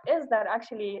have is that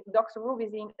actually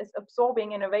doxorubicin is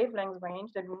absorbing in a wavelength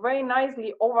range that very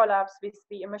nicely overlaps with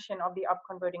the emission of the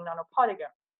upconverting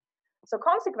nanoparticle. So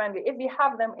consequently, if we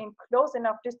have them in close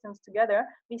enough distance together,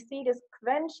 we see this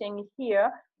quenching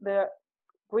here. The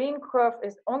green curve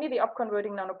is only the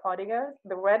upconverting nanoparticles.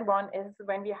 The red one is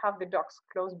when we have the dox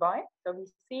close by. So we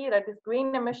see that this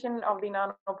green emission of the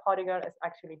nanoparticle is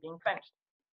actually being quenched.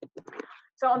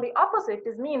 So on the opposite,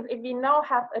 this means if we now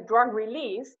have a drug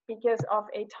release because of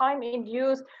a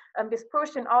time-induced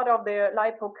dispersion out of the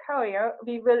lipo carrier,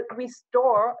 we will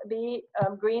restore the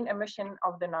green emission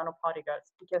of the nanoparticles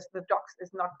because the dox is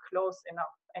not close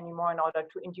enough anymore in order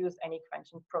to induce any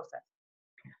quenching process.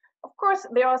 Of course,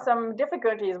 there are some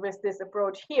difficulties with this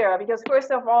approach here because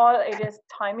first of all, it is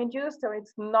time-induced, so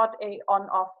it's not a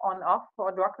on-off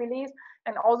for drug release.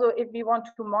 And also, if we want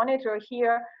to monitor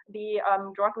here the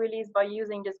drug release by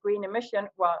using this green emission,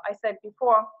 well, I said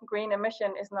before, green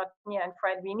emission is not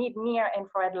near-infrared. We need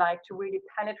near-infrared light to really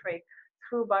penetrate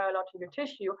through biological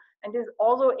tissue. And this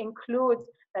also includes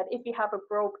that if we have a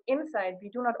probe inside, we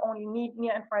do not only need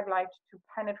near-infrared light to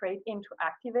penetrate in to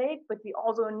activate, but we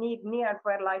also need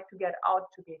near-infrared light to get out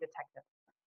to be detected.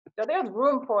 So there's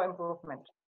room for improvement.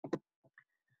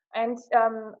 And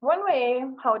one way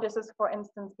how this is, for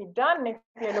instance, be done, if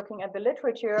you're looking at the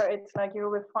literature, it's like you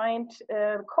will find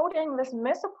coating with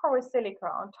mesoporous silica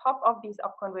on top of these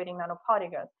upconverting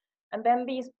nanoparticles. And then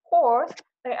these pores,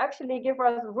 they actually give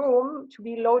us room to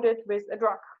be loaded with a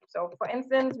drug. So for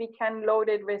instance, we can load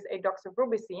it with a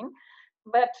doxorubicin,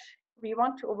 but we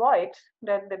want to avoid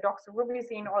that the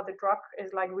doxorubicin or the drug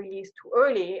is like released too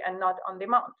early and not on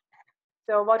demand.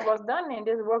 So what was done in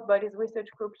this work by this research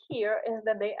group here is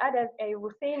that they added a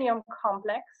ruthenium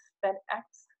complex that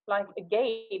acts like a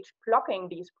gate blocking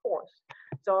these pores.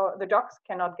 So the dox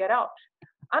cannot get out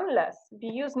unless we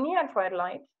use near-infrared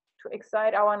light to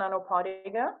excite our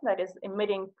nanoparticle that is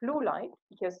emitting blue light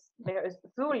because there is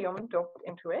thulium doped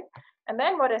into it. And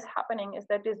then what is happening is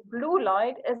that this blue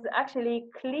light is actually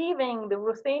cleaving the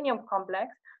ruthenium complex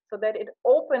so that it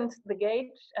opens the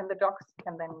gate and the dox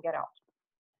can then get out.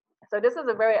 So this is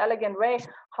a very elegant way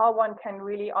how one can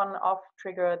really on-off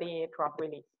trigger the drug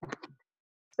release.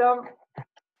 So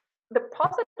the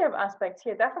positive aspects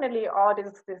here definitely are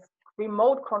this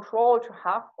remote control to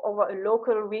have over a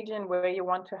local region where you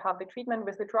want to have the treatment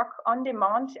with the drug on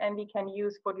demand, and we can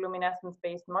use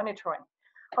photoluminescence-based monitoring.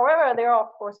 However, there are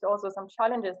of course also some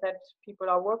challenges that people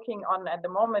are working on at the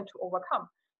moment to overcome.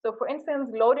 So for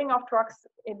instance, loading of drugs,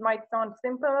 it might sound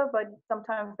simple, but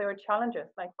sometimes there are challenges.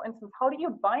 Like for instance, how do you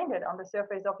bind it on the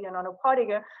surface of your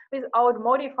nanoparticle without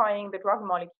modifying the drug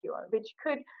molecule, which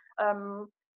could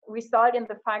result in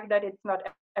the fact that it's not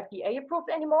FDA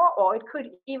approved anymore, or it could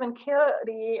even kill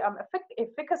the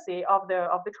efficacy of the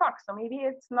drug. So maybe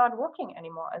it's not working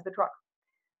anymore as a drug.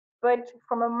 But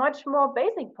from a much more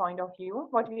basic point of view,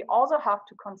 what we also have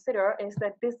to consider is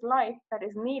that this light that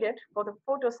is needed for the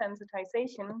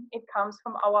photosensitization, it comes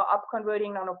from our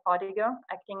upconverting nanoparticle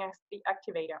acting as the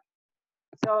activator.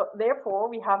 So therefore,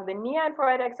 we have the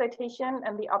near-infrared excitation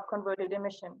and the upconverted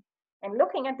emission. And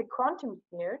looking at the quantum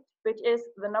field, which is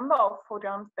the number of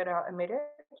photons that are emitted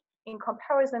in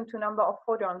comparison to number of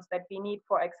photons that we need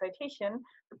for excitation,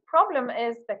 the problem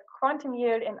is that quantum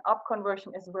yield in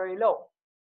upconversion is very low.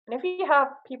 And if you have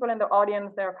people in the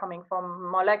audience that are coming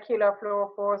from molecular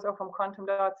fluorophores or from quantum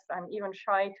dots, I'm even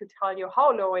shy to tell you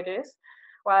how low it is.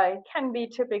 Well, it can be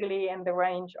typically in the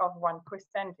range of 1%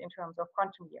 in terms of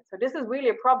quantum yield. So this is really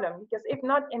a problem, because if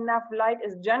not enough light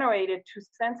is generated to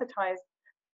sensitize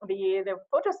the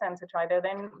photosensitizer,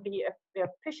 then the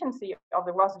efficiency of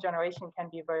the Ross generation can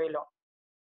be very low.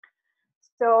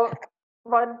 So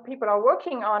what people are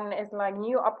working on is like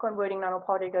new upconverting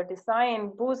nanoparticle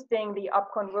design, boosting the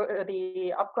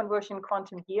upconversion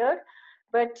quantum yield.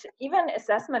 But even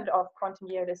assessment of quantum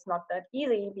yield is not that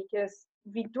easy, because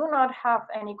we do not have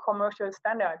any commercial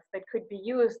standards that could be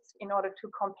used in order to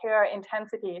compare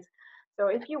intensities. So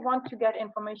if you want to get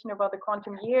information about the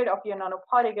quantum yield of your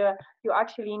nanoparticle, you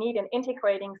actually need an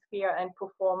integrating sphere and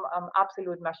perform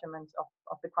absolute measurements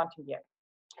of the quantum yield.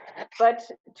 But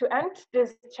to end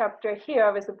this chapter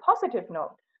here with a positive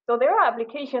note, so there are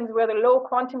applications where the low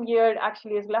quantum yield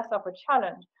actually is less of a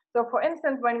challenge. So for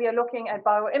instance, when we are looking at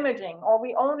bioimaging, or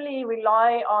we only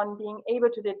rely on being able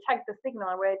to detect the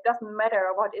signal where it doesn't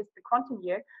matter what is the quantum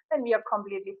yield, then we are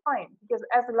completely fine. Because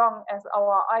as long as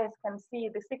our eyes can see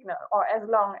the signal, or as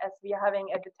long as we are having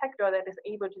a detector that is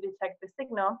able to detect the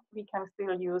signal, we can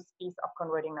still use these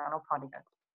upconverting nanoparticles.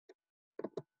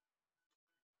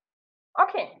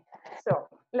 Okay, so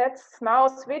let's now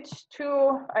switch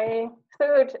to a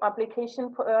third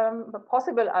application,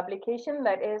 possible application,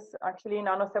 that is actually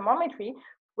nanothermometry,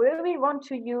 where we want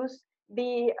to use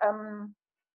the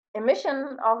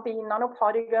emission of the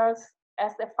nanoparticles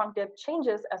as a function,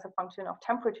 changes as a function of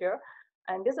temperature.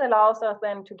 And this allows us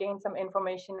then to gain some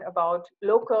information about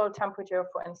local temperature,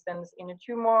 for instance, in a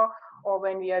tumor, or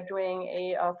when we are doing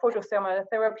a photothermal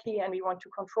therapy and we want to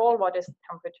control what is the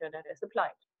temperature that is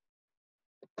applied.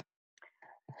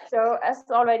 So as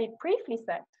already briefly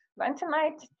said,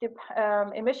 lanthanide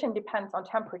emission depends on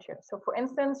temperature. So for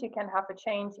instance, you can have a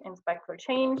change in spectral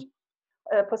change,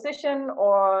 position,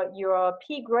 or your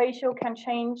peak ratio can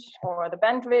change, or the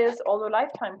bandwidth, although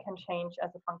lifetime can change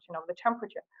as a function of the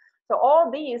temperature. So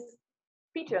all these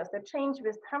features that change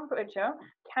with temperature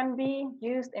can be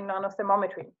used in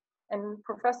nanothermometry. And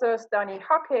Professors Dani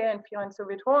Hake and Fiorenzo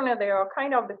Vitrone, they are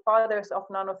kind of the fathers of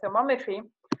nanothermometry.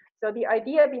 So the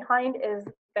idea behind is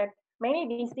that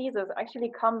many diseases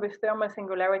actually come with thermal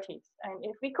singularities. And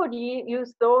if we could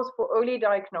use those for early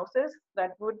diagnosis,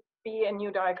 that would be a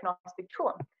new diagnostic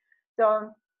tool.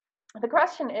 So the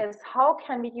question is, how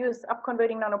can we use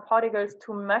upconverting nanoparticles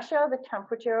to measure the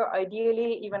temperature,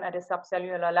 ideally even at a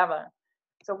subcellular level?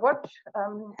 So what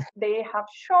they have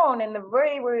shown in the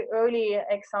very, very early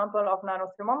example of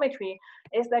nanothermometry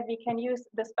is that we can use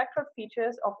the spectral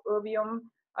features of erbium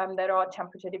that are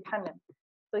temperature dependent.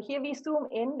 So here we zoom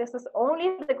in, this is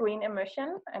only the green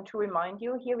emission. And to remind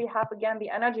you, here we have again the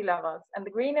energy levels. And the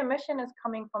green emission is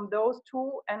coming from those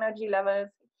two energy levels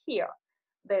here,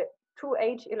 the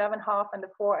 2H11.5 and the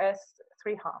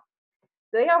 4S3.5.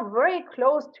 They are very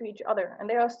close to each other, and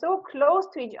they are so close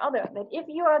to each other that if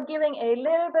you are giving a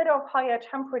little bit of higher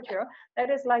temperature, that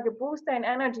is like a booster in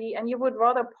energy, and you would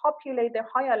rather populate the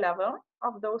higher level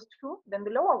of those two than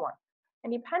the lower one.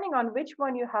 And depending on which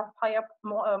one you have higher,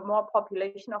 more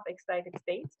population of excited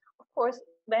states, of course,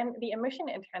 then the emission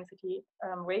intensity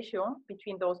ratio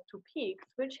between those two peaks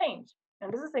will change.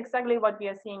 And this is exactly what we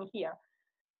are seeing here.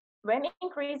 When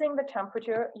increasing the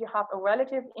temperature, you have a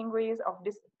relative increase of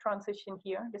this transition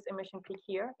here, this emission peak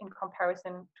here, in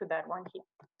comparison to that one here.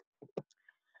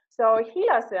 So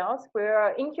HeLa cells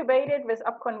were incubated with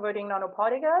upconverting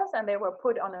nanoparticles, and they were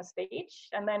put on a stage,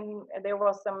 and then there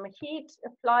was some heat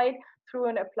applied through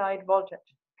an applied voltage.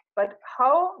 But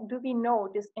how do we know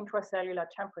this intracellular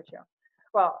temperature?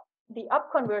 Well, the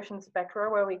upconversion spectra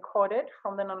were recorded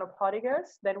from the nanoparticles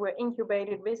that were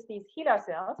incubated with these HeLa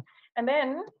cells. And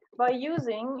then by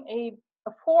using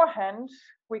a forehand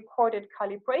recorded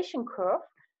calibration curve,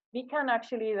 we can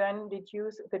actually then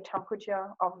deduce the temperature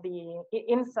of the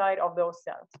inside of those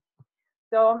cells.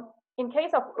 So in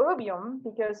case of erbium,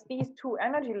 because these two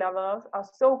energy levels are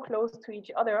so close to each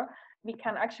other, we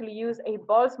can actually use a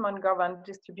Boltzmann governed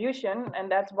distribution.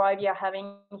 And that's why we are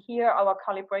having here our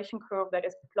calibration curve that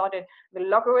is plotted the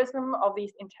logarithm of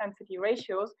these intensity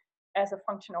ratios as a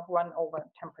function of 1 over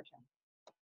temperature.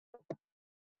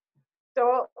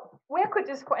 So where could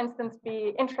this, for instance,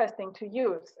 be interesting to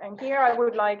use? And here I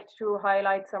would like to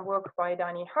highlight some work by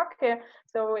Dani Hacke.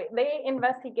 So they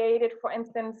investigated, for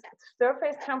instance,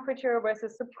 surface temperature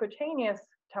versus subcutaneous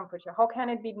temperature. How can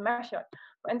it be measured?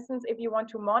 For instance, if you want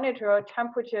to monitor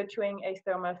temperature during a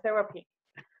thermal therapy.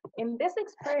 In this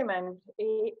experiment,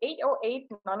 a 808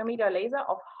 nanometer laser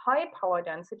of high power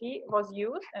density was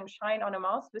used and shined on a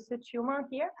mouse with the tumor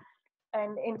here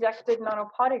and injected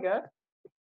nanoparticles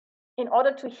in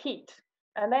order to heat.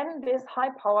 And then this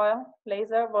high power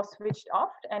laser was switched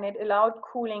off and it allowed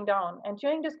cooling down. And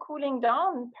during this cooling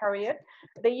down period,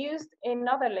 they used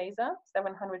another laser,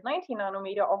 790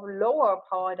 nanometer of lower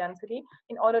power density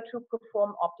in order to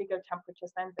perform optical temperature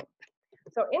sensing.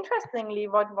 So interestingly,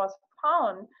 what was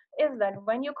found is that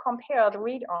when you compare the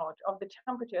readout of the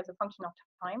temperature as a function of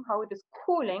time, how it is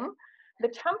cooling, the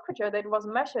temperature that was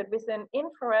measured with an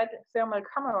infrared thermal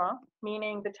camera,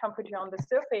 meaning the temperature on the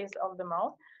surface of the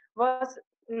mouse, was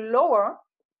lower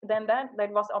than that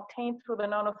was obtained through the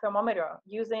nanothermometer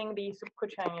using the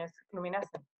subcutaneous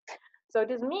luminescence. So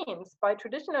this means by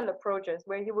traditional approaches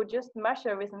where you would just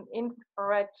measure with an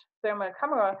infrared thermal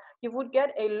camera, you would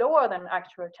get a lower than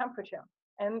actual temperature.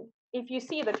 And if you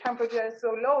see the temperature is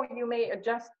so low, you may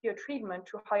adjust your treatment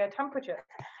to higher temperatures.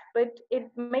 But it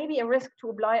may be a risk to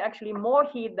apply actually more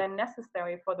heat than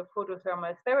necessary for the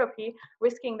photothermal therapy,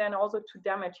 risking then also to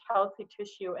damage healthy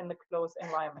tissue in the closed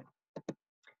environment.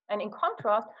 And in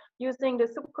contrast, using the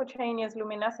subcutaneous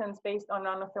luminescence based on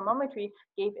nanothermometry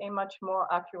gave a much more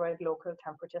accurate local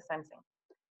temperature sensing.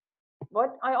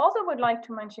 What I also would like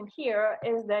to mention here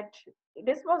is that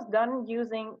this was done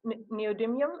using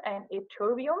neodymium and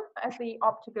ytterbium as the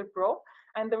optical probe.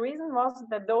 And the reason was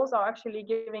that those are actually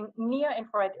giving near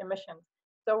infrared emissions.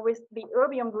 So with the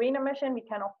erbium green emission, we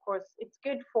can, of course, it's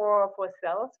good for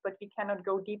cells, but we cannot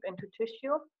go deep into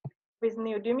tissue. With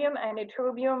neodymium and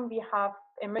ytterbium, we have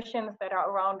emissions that are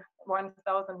around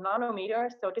 1000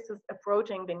 nanometers. So this is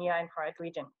approaching the near infrared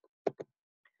region.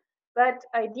 But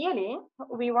ideally,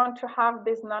 we want to have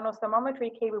this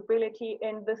nanothermometry capability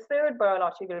in the third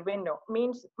biological window,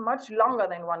 means much longer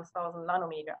than 1000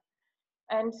 nanometer.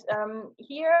 And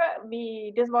here,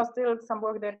 this was still some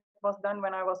work that was done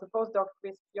when I was a postdoc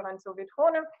with Fiorenzo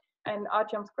Vitrone, and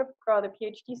Artyom Skripka, the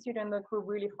PhD student in the group,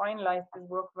 really finalized this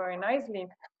work very nicely.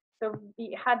 So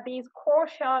we had these core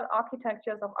shell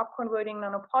architectures of upconverting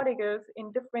nanoparticles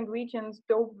in different regions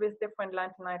doped with different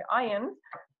lanthanide ions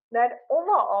that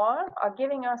overall are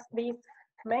giving us these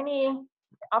many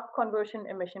upconversion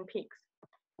emission peaks.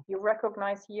 You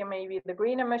recognize here maybe the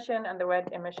green emission and the red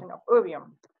emission of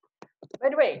erbium.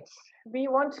 But wait, we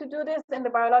want to do this in the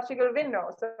biological window,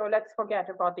 so let's forget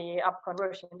about the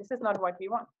upconversion. This is not what we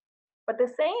want. But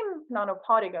the same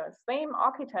nanoparticles, same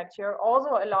architecture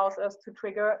also allows us to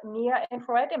trigger near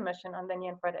infrared emission and the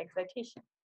near infrared excitation.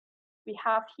 We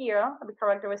have here the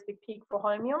characteristic peak for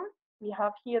holmium. We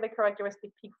have here the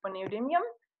characteristic peak for neodymium,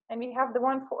 and we have the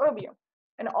one for erbium.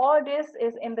 And all this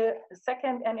is in the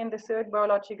second and in the third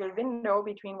biological window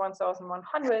between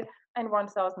 1100 and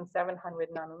 1700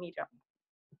 nanometer.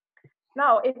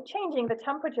 Now, if changing the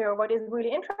temperature, what is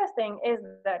really interesting is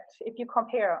that if you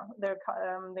compare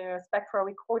the spectra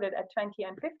recorded at 20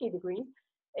 and 50 degrees,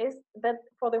 is that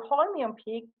for the holmium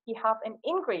peak, you have an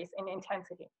increase in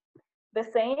intensity. The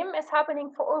same is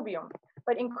happening for erbium,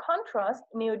 but in contrast,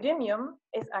 neodymium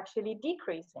is actually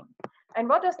decreasing. And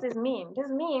what does this mean? This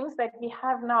means that we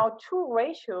have now two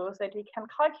ratios that we can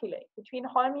calculate between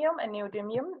holmium and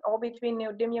neodymium, or between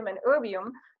neodymium and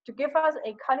erbium, to give us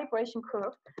a calibration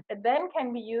curve that then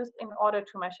can be used in order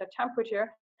to measure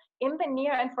temperature in the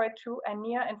near infrared 2 and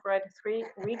near infrared 3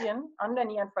 region under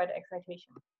near infrared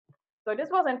excitation. So this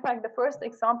was in fact the first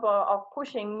example of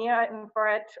pushing near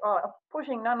infrared or of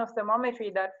pushing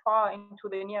nanothermometry that far into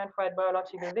the near infrared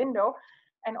biological window,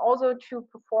 and also to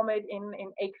perform it in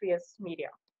aqueous media,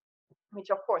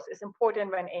 which of course is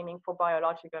important when aiming for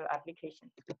biological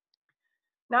applications.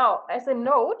 Now, as a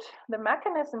note, the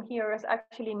mechanism here is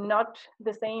actually not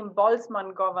the same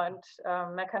Boltzmann-governed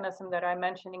mechanism that I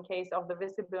mentioned in case of the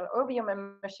visible erbium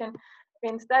emission.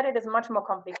 Instead, it is much more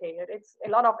complicated. It's a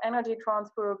lot of energy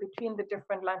transfer between the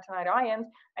different lanthanide ions,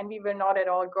 and we will not at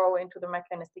all go into the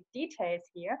mechanistic details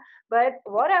here. But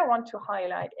what I want to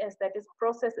highlight is that this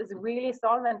process is really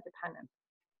solvent dependent.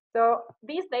 So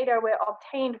these data were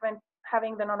obtained when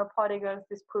having the nanoparticles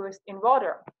dispersed in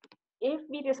water. If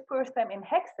we disperse them in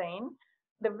hexane,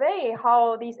 the way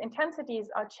how these intensities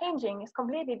are changing is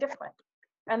completely different.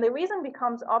 And the reason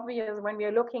becomes obvious when we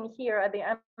are looking here at the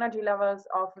energy levels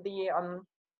of the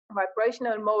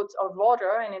vibrational modes of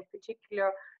water, and in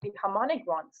particular the harmonic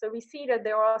ones. So we see that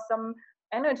there are some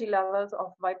energy levels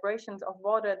of vibrations of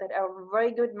water that are a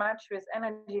very good match with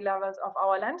energy levels of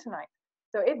our lanthanide.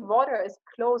 So if water is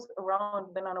close around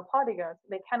the nanoparticles,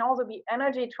 they can also be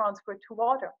energy transferred to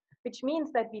water, which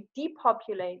means that we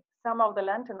depopulate some of the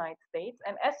lanthanide states.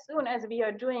 And as soon as we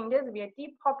are doing this, we are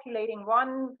depopulating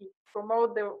one, we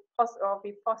promote the, or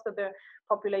we foster the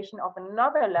population of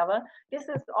another level. This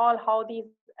is all how these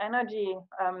energy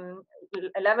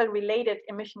level related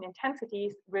emission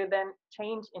intensities will then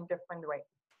change in different ways.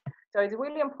 So it's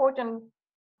really important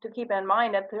to keep in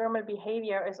mind that thermal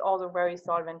behavior is also very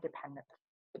solvent dependent.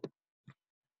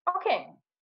 Okay,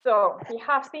 so we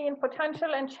have seen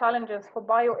potential and challenges for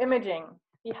bioimaging.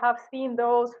 We have seen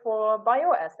those for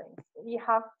bioassays. We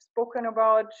have spoken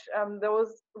about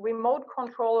those remote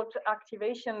controlled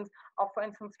activations of, for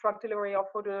instance, structural or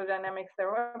photodynamic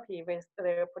therapy with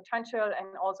the potential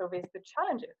and also with the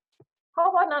challenges. How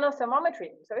about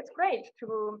nanothermometry? So it's great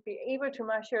to be able to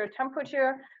measure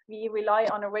temperature. We rely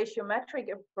on a ratiometric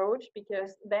approach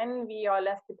because then we are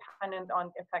less dependent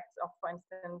on effects of, for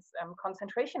instance,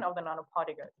 concentration of the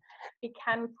nanoparticles. We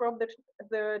can probe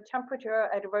the temperature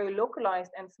at a very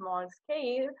localized and small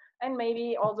scale, and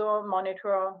maybe also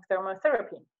monitor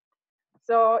thermotherapy.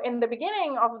 So in the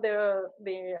beginning of the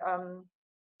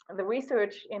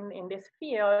research in this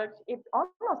field, it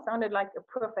almost sounded like a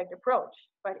perfect approach,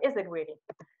 but is it really?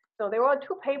 So there are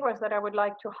two papers that I would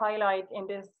like to highlight in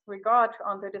this regard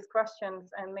on the discussions,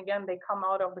 and again, they come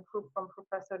out of the group from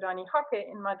Professor Dani Hocke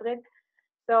in Madrid.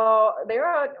 So there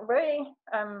are very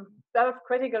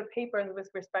self-critical papers with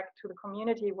respect to the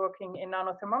community working in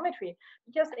nanothermometry,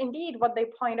 because indeed what they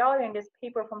point out in this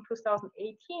paper from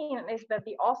 2018 is that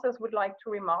the authors would like to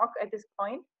remark at this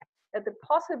point that the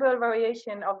possible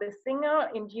variation of the signal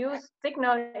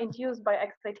induced by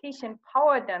excitation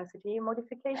power density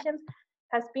modifications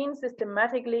has been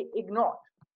systematically ignored.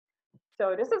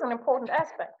 So this is an important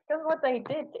aspect, because what they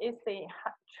did is they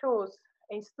chose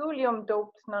a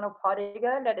thulium-doped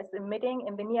nanoparticle that is emitting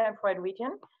in the near-infrared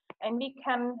region, and we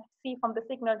can see from the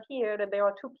signal here that there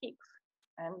are two peaks.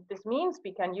 And this means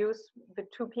we can use the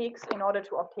two peaks in order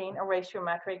to obtain a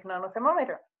ratiometric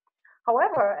nanothermometer.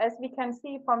 However, as we can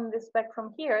see from the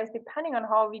spectrum here, is depending on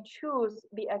how we choose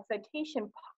the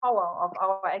excitation power of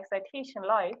our excitation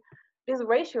light, this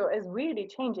ratio is really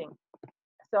changing.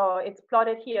 So it's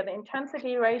plotted here. The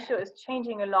intensity ratio is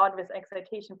changing a lot with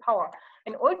excitation power.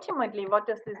 And ultimately, what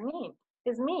does this mean?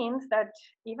 This means that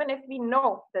even if we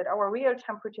know that our real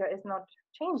temperature is not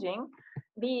changing,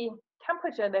 the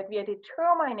temperature that we are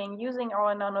determining using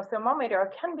our nanothermometer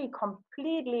can be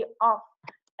completely off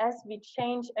as we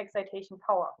change excitation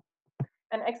power.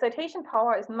 And excitation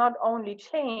power is not only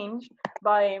changed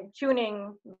by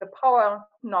tuning the power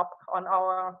knob on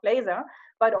our laser,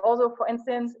 but also, for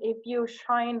instance, if you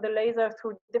shine the laser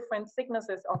through different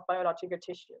thicknesses of biological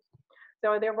tissues.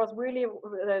 So there was really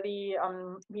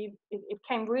it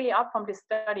came really up from this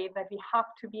study that we have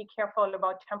to be careful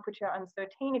about temperature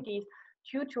uncertainties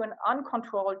due to an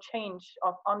uncontrolled change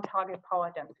of on-target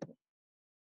power density.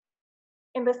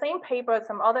 In the same paper,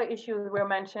 some other issues were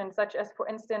mentioned, such as, for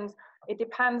instance, it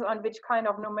depends on which kind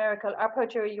of numerical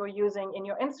aperture you're using in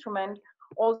your instrument.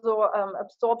 Also,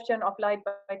 absorption of light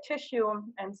by tissue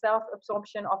and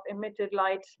self-absorption of emitted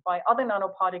light by other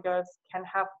nanoparticles can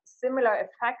have similar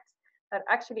effects that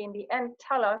actually in the end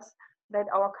tell us that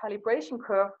our calibration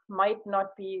curve might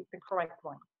not be the correct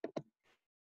one.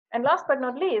 And last but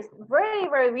not least, very,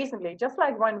 very recently, just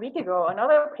like 1 week ago,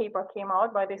 another paper came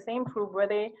out by the same group where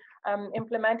they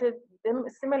implemented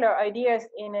similar ideas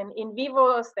in an in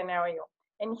vivo scenario.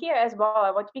 And here as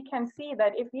well, what we can see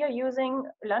that if we are using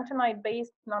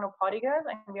lanthanide-based nanoparticles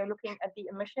and we are looking at the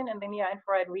emission in the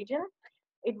near-infrared region,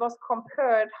 it was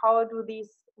compared how do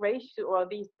these ratios or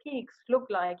these peaks look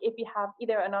like if we have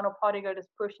either a nanoparticle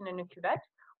dispersion in a cuvette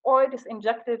or it is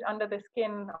injected under the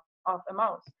skin of a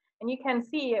mouse. And you can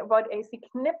see what a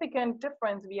significant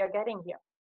difference we are getting here.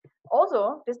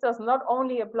 Also, this does not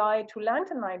only apply to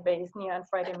lanthanide-based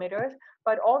near-infrared emitters,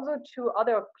 but also to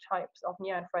other types of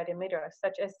near-infrared emitters,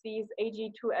 such as these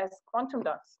Ag2S quantum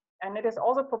dots. And it is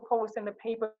also proposed in the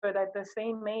paper that the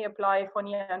same may apply for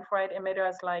near-infrared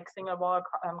emitters like single-wall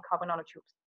carbon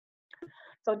nanotubes.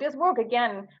 So this work,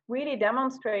 again, really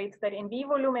demonstrates that in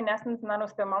vivo luminescence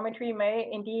nanothermometry may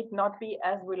indeed not be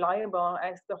as reliable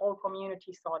as the whole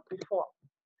community thought before.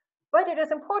 But it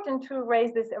is important to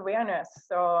raise this awareness.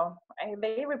 So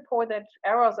they report that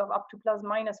errors of up to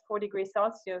 ±4 degrees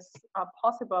Celsius are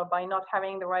possible by not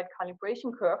having the right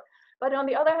calibration curve. But on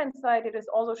the other hand side, it is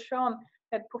also shown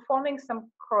that performing some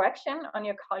correction on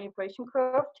your calibration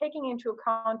curve, taking into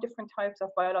account different types of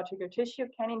biological tissue,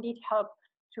 can indeed help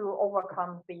to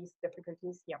overcome these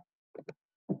difficulties here.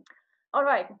 All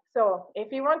right, so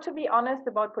if you want to be honest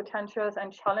about potentials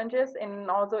and challenges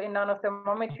also in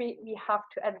nanothermometry, we have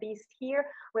to add these here,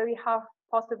 where we have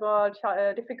possible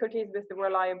difficulties with the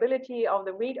reliability of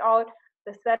the readout,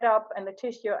 the setup, and the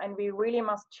tissue, and we really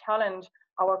must challenge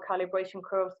our calibration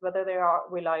curves, whether they are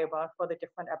reliable for the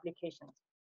different applications.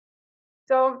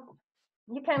 So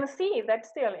you can see that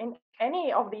still in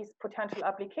any of these potential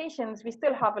applications, we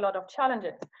still have a lot of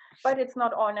challenges, but it's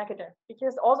not all negative,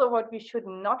 because also what we should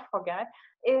not forget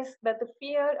is that the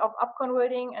field of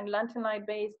upconverting and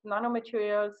lanthanide-based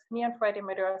nanomaterials, near-infrared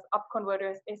emitters,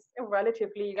 upconverters is a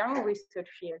relatively young research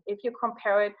field if you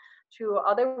compare it to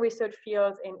other research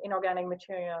fields in inorganic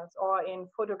materials or in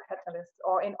photocatalysts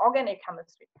or in organic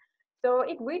chemistry. So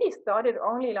it really started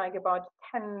only like about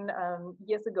 10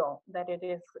 years ago that it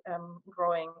is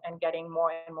growing and getting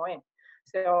more and more in.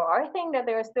 So I think that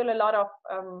there is still a lot of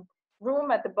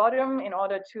room at the bottom in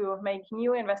order to make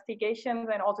new investigations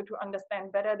and also to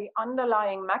understand better the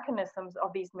underlying mechanisms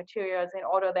of these materials in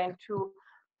order then to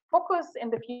focus in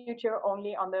the future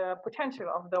only on the potential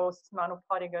of those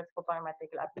nanoparticles for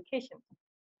biomedical applications.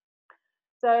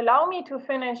 So allow me to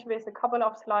finish with a couple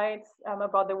of slides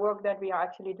about the work that we are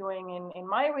actually doing in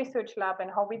my research lab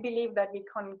and how we believe that we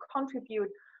can contribute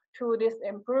to this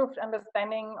improved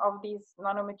understanding of these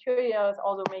nanomaterials,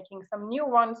 also making some new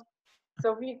ones.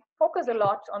 So we focus a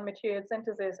lot on material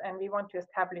synthesis and we want to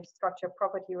establish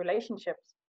structure-property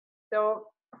relationships. So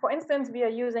for instance, we are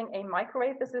using a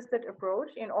microwave-assisted approach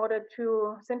in order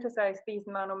to synthesize these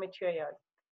nanomaterials.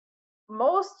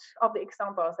 Most of the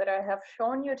examples that I have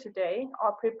shown you today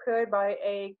are prepared by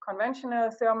a conventional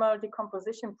thermal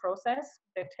decomposition process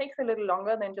that takes a little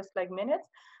longer than just like minutes,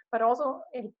 but also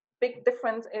a big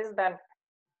difference is that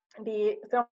the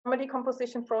thermal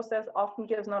decomposition process often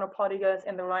gives nanoparticles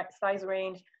in the right size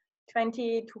range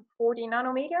 20 to 40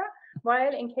 nanometer,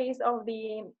 while in case of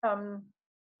the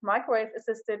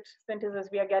microwave-assisted synthesis,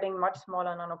 we are getting much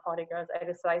smaller nanoparticles at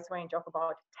a size range of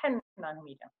about 10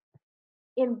 nanometer.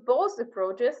 In both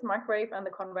approaches, microwave and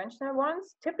the conventional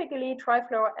ones, typically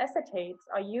trifluoroacetates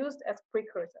are used as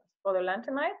precursors for the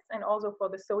lanthanides and also for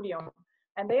the sodium.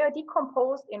 And they are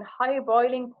decomposed in high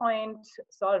boiling point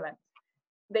solvents.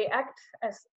 They act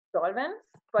as solvents,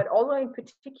 but also in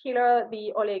particular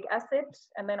the oleic acid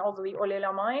and then also the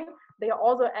oleolamine, they are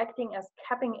also acting as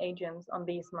capping agents on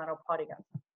these nanoparticles.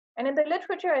 And in the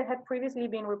literature, it had previously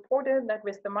been reported that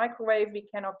with the microwave, we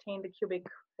can obtain the cubic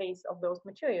phase of those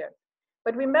materials.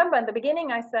 But remember, in the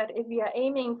beginning, I said, if we are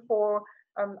aiming for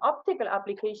optical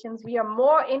applications, we are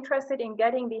more interested in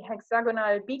getting the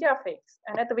hexagonal beta phase.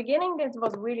 And at the beginning, this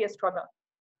was really a struggle.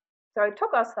 So it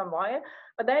took us some while,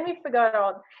 but then we figured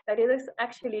out that it is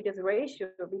actually this ratio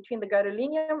between the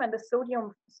gadolinium and the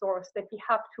sodium source that we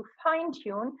have to fine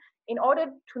tune in order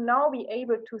to now be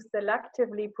able to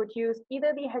selectively produce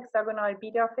either the hexagonal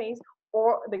beta phase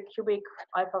or the cubic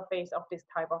alpha phase of this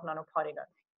type of nanoparticle.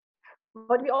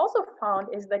 What we also found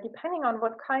is that depending on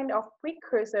what kind of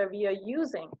precursor we are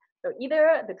using, so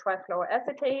either the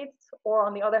trifluoroacetates or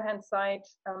on the other hand side,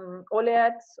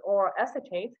 oleates or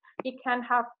acetates, we can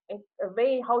have a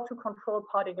way how to control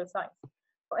particle size.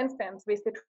 For instance, with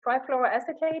the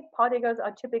trifluoroacetate, particles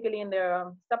are typically in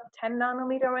the sub 10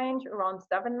 nanometer range, around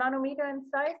 7 nanometer in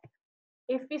size.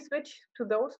 If we switch to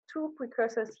those two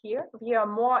precursors here, we are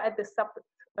more at the sub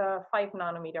 5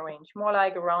 nanometer range, more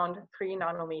like around 3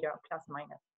 nanometer plus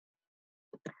minus.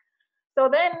 So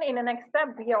then in the next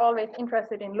step, we are always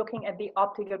interested in looking at the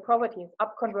optical properties,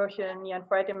 upconversion,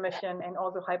 near-infrared emission, and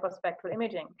also hyperspectral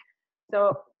imaging.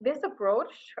 So this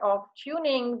approach of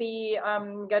tuning the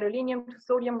gadolinium to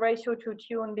sodium ratio to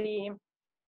tune the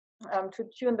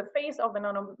phase of the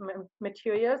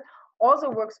nanomaterials also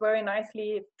works very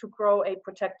nicely to grow a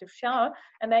protective shell.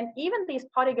 And then even these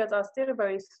particles are still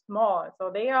very small. So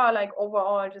they are like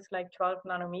overall just like 12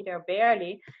 nanometer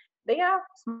barely. They are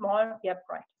small yet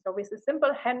bright. So with a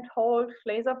simple handhold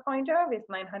laser pointer with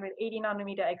 980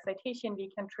 nanometer excitation,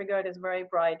 we can trigger this very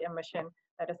bright emission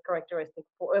that is characteristic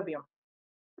for erbium.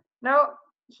 Now,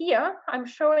 here I'm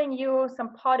showing you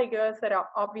some particles that are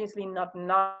obviously not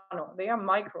nano, they are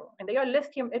micro, and they are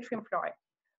lithium yttrium fluoride.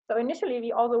 So initially,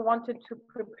 we also wanted to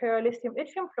prepare lithium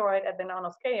yttrium fluoride at the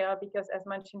nanoscale because, as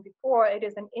mentioned before, it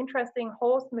is an interesting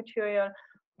host material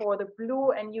for the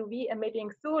blue and UV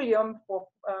emitting thulium for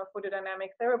photodynamic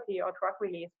therapy or drug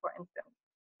release, for instance.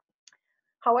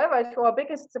 However, to our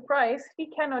biggest surprise, we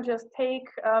cannot just take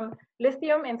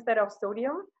lithium instead of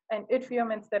sodium and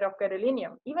yttrium instead of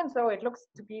gadolinium, even though it looks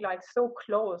to be like so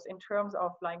close in terms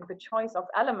of like the choice of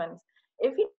elements.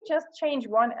 If we just change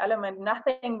one element,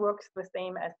 nothing works the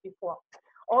same as before.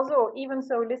 Also, even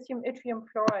so, lithium yttrium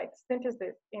fluoride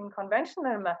synthesis in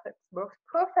conventional methods works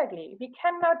perfectly. We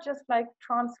cannot just like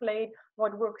translate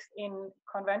what works in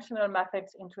conventional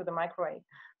methods into the microwave.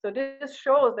 So this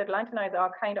shows that lanthanides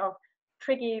are kind of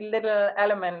tricky little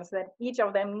elements that each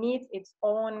of them needs its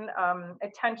own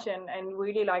attention and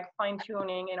really like fine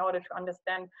tuning in order to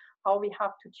understand how we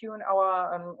have to tune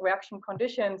our reaction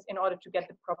conditions in order to get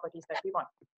the properties that we want.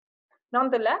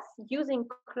 Nonetheless, using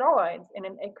chlorides in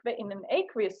an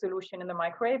aqueous solution in the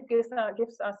microwave gives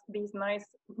us these nice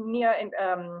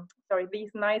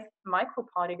these nice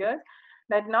microparticles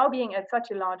that, now being at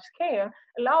such a large scale,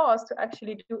 allow us to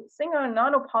actually do single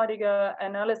nanoparticle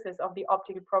analysis of the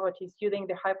optical properties using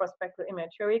the hyperspectral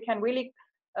image, where we can really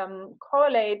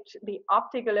correlate the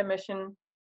optical emission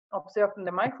observed in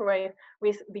the microwave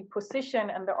with the position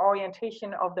and the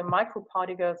orientation of the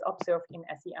microparticles observed in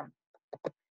SEM.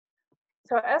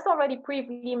 So as already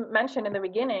briefly mentioned in the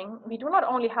beginning, we do not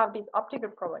only have these optical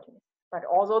properties, but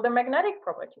also the magnetic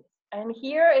properties. And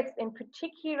here it's in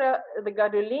particular the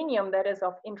gadolinium that is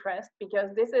of interest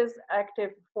because this is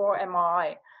active for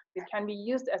MRI. It can be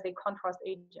used as a contrast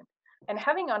agent. And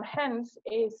having on hand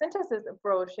a synthesis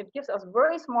approach that gives us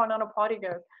very small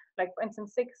nanoparticles, like for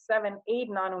instance 6, 7, 8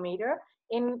 nanometer,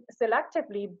 in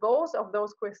selectively both of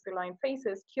those crystalline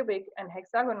phases, cubic and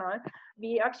hexagonal,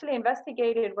 we actually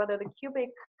investigated whether the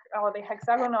cubic or the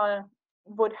hexagonal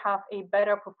would have a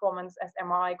better performance as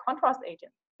MRI contrast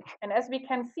agent. And as we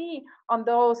can see on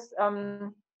those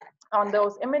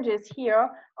images here,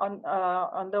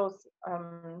 on those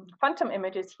phantom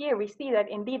images here, we see that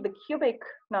indeed the cubic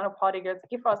nanoparticles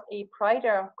give us a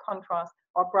brighter contrast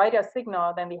or brighter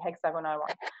signal than the hexagonal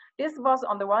one. This was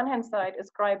on the one hand side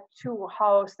ascribed to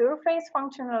how surface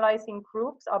functionalizing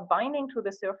groups are binding to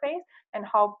the surface and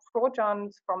how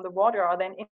protons from the water are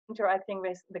then interacting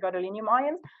with the gadolinium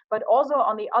ions, but also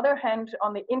on the other hand,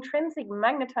 on the intrinsic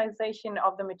magnetization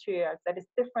of the materials that is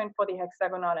different for the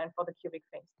hexagonal and for the cubic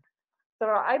phase. So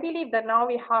I believe that now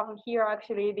we have here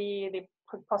actually the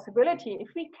possibility, if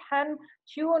we can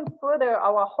tune further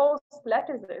our host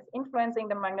lattices influencing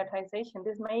the magnetization,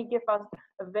 this may give us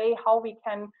a way how we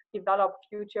can develop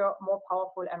future more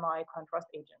powerful MRI contrast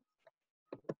agents.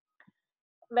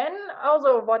 Then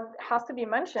also what has to be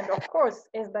mentioned, of course,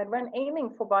 is that when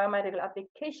aiming for biomedical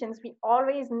applications, we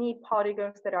always need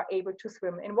particles that are able to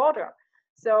swim in water.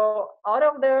 So out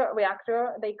of the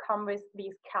reactor, they come with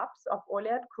these caps of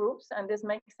oleate groups, and this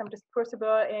makes them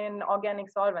dispersible in organic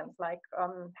solvents like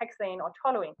hexane or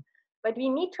toluene. But we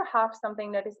need to have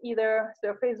something that is either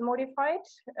surface modified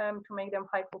to make them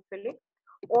hydrophilic,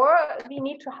 or we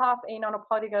need to have a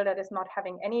nanoparticle that is not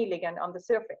having any ligand on the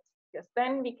surface. Because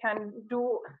then we can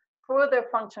do further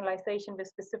functionalization with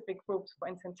specific groups, for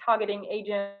instance, targeting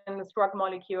agents, drug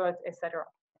molecules, etc.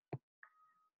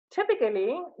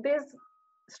 Typically, this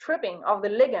stripping of the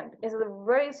ligand is a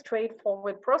very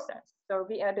straightforward process. So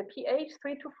we at a pH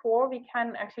 3 to 4, we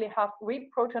can actually have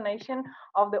reprotonation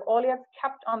of the oleates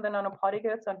kept on the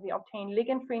nanoparticles, and we obtain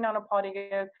ligand-free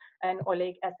nanoparticles and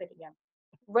oleic acid again.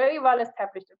 Very well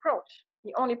established approach.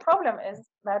 The only problem is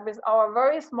that with our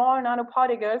very small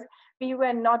nanoparticles, we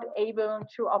were not able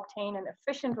to obtain an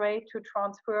efficient way to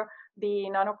transfer the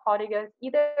nanoparticles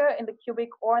either in the cubic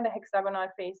or in the hexagonal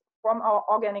phase from our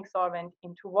organic solvent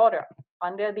into water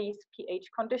under these pH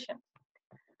conditions.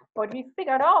 What we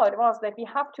figured out was that we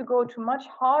have to go to much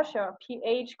harsher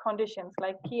pH conditions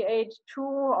like pH 2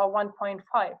 or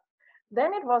 1.5.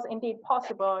 Then it was indeed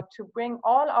possible to bring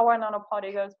all our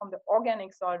nanoparticles from the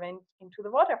organic solvent into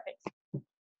the water phase.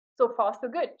 So far, so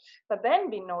good. But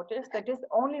then we noticed that this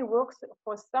only works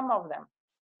for some of them.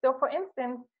 So for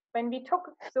instance, when we took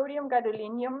sodium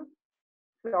gadolinium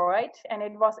fluoride and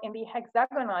it was in the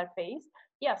hexagonal phase,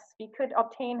 yes, we could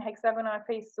obtain hexagonal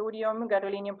phase sodium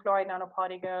gadolinium fluoride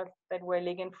nanoparticles that were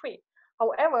ligand free.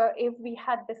 However, if we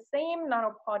had the same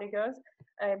nanoparticles,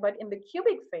 but in the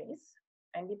cubic phase,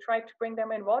 and we tried to bring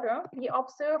them in water, we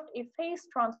observed a phase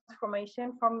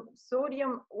transformation from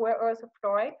sodium rare earth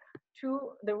fluoride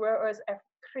to the rare earth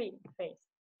F3 phase.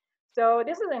 So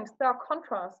this is in stark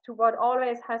contrast to what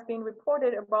always has been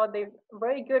reported about the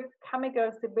very good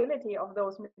chemical stability of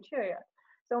those materials.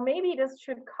 So maybe this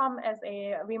should come as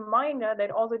a reminder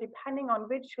that also depending on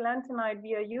which lanthanide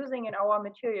we are using in our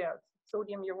materials,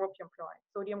 sodium europium fluoride,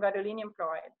 sodium gadolinium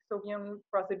fluoride, sodium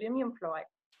praseodymium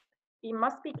fluoride, we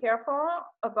must be careful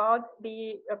about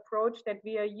the approach that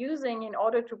we are using in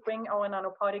order to bring our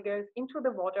nanoparticles into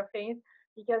the water phase,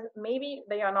 because maybe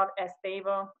they are not as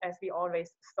stable as we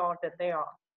always thought that they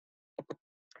are.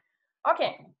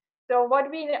 Okay, so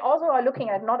what we also are looking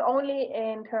at, not only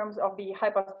in terms of the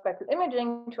hyperspectral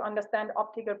imaging to understand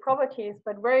optical properties,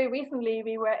 but very recently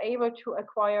we were able to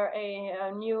acquire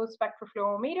a new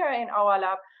spectrophlorometer in our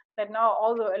lab that now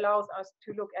also allows us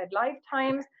to look at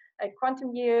lifetimes, at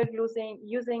quantum yield,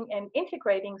 using an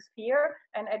integrating sphere,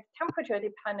 and at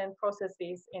temperature-dependent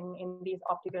processes in these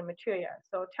optical materials.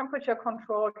 So temperature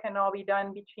control can now be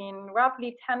done between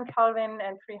roughly 10 Kelvin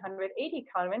and 380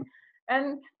 Kelvin.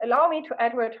 And allow me to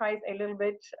advertise a little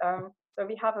bit. So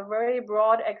we have a very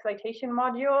broad excitation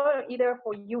module, either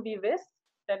for UV-Vis,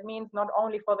 that means not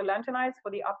only for the lanthanides,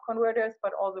 for the upconverters,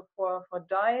 but also for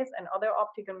dyes and other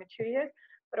optical materials,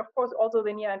 but of course also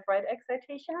the near-infrared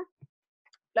excitation,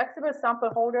 flexible sample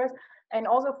holders, and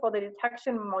also for the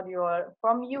detection module.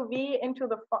 From UV into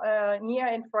the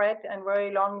near-infrared and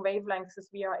very long wavelengths,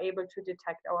 we are able to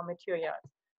detect our materials.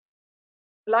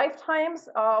 Lifetimes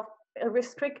are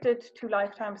restricted to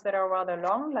lifetimes that are rather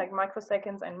long, like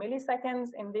microseconds and milliseconds.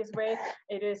 In this way,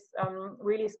 it is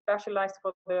really specialized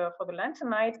for the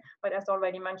lanthanide, but as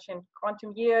already mentioned,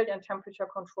 quantum yield and temperature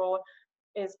control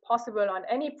is possible on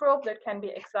any probe that can be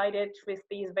excited with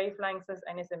these wavelengths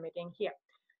and is emitting here.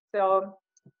 So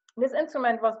this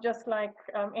instrument was just like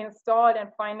installed and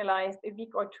finalized a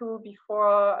week or two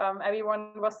before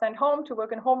everyone was sent home to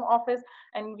work in home office,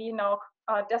 and we now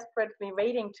are desperately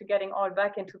waiting to getting all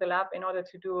back into the lab in order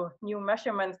to do new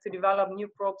measurements, to develop new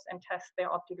probes and test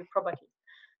their optical properties.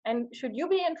 And should you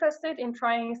be interested in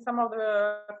trying some of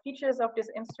the features of this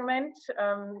instrument,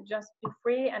 just be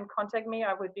free and contact me.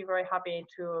 I would be very happy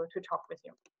to talk with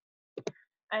you.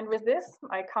 And with this,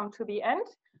 I come to the end.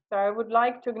 So I would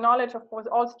like to acknowledge, of course,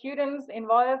 all students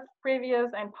involved,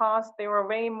 previous and past. There were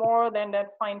way more than that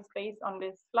fine space on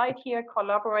this slide here,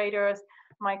 collaborators,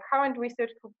 my current research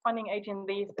group funding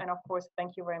agencies, and of course,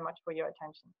 thank you very much for your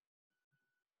attention.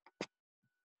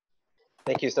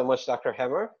 Thank you so much, Dr.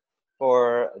 Hemmer,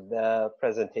 for the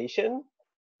presentation.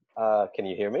 Can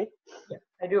you hear me? Yeah,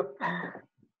 I do.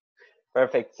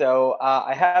 Perfect. So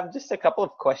I have just a couple of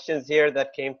questions here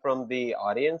that came from the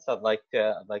audience. I'd like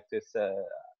to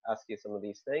ask you some of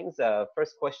these things.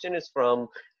 First question is from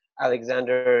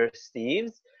Alexander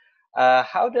Steves.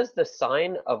 How does the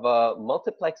sign of a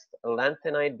multiplexed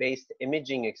lanthanide-based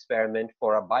imaging experiment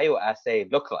for a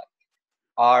bioassay look like?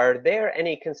 Are there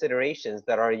any considerations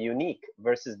that are unique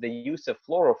versus the use of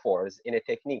fluorophores in a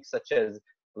technique such as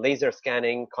laser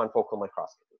scanning confocal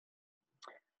microscopy?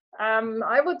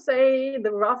 I would say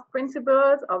the rough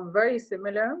principles are very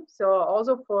similar. So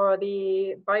also for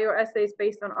the bioassays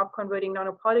based on upconverting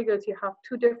nanoparticles, you have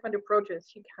two different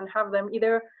approaches. You can have them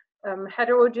either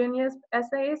heterogeneous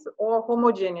assays or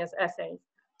homogeneous assays.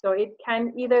 So it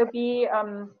can either be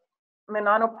the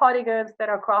nanoparticles that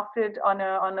are crafted on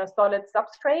a solid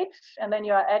substrate, and then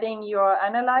you are adding your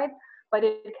analyte, but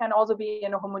it can also be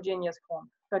in a homogeneous form.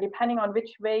 So depending on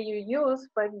which way you use,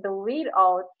 but the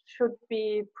readout should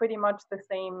be pretty much the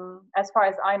same as far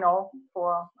as I know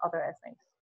for other assays.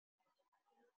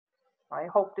 I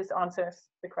hope this answers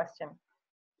the question.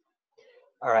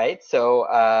 All right, so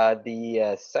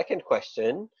the second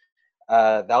question,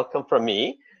 that'll come from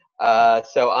me.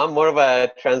 So I'm more of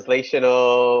a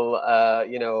translational,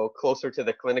 you know, closer to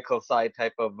the clinical side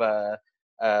type of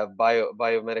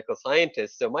biomedical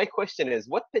scientist. So my question is,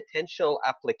 what potential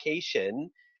application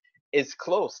is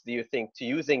close, do you think, to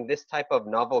using this type of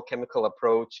novel chemical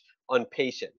approach on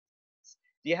patients?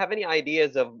 Do you have any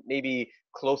ideas of maybe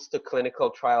close to clinical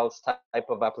trials type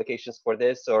of applications for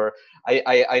this? Or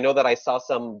I know that I saw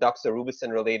some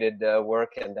doxorubicin related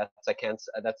work, and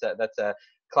that's a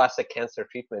classic cancer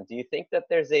treatment. Do you think that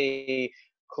there's a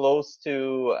close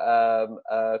to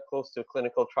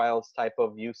clinical trials type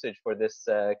of usage for this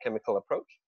chemical approach?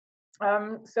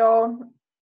 So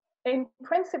in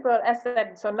principle, as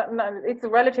said, so it's a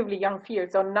relatively young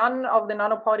field. So none of the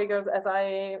nanoparticles,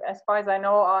 as far as I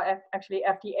know, are actually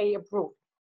FDA approved.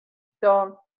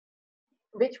 So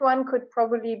which one could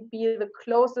probably be the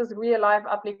closest real life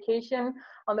application?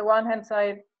 On the one hand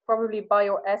side, probably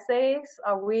bioassays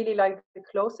are really like the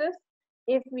closest.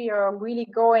 If we are really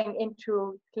going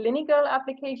into clinical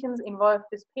applications, involve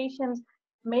these patients,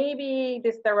 maybe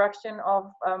this direction of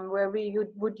where we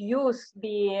would use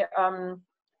the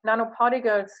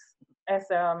nanoparticles as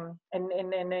how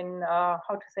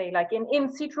to say, like in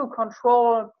situ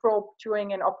control probe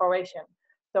during an operation.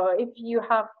 So if you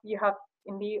have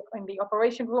in the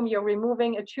operation room, you're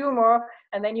removing a tumor,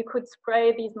 and then you could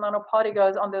spray these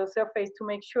nanoparticles on the surface to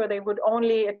make sure they would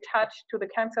only attach to the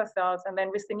cancer cells. And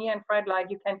then with the near infrared light,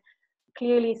 you can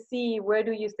clearly see where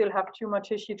do you still have tumor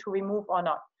tissue to remove or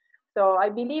not. So I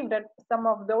believe that some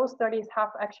of those studies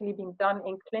have actually been done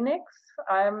in clinics.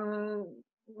 I'm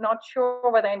not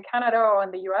sure whether in Canada or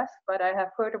in the US, but I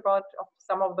have heard about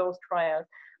some of those trials.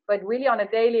 But really on a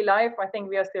daily life, I think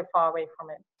we are still far away from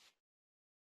it.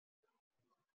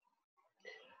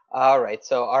 All right,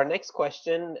 so our next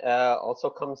question also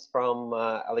comes from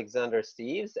Alexander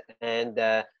Steves, and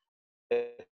the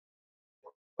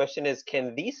question is,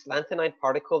 can these lanthanide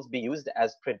particles be used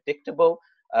as predictable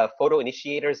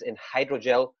photoinitiators in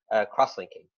hydrogel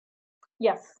cross-linking?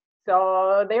 Yes.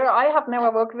 So there, I have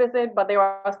never worked with it, but there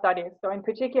are studies. So in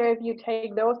particular, if you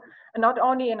take those, not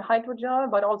only in hydrogel,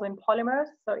 but also in polymers.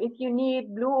 So if you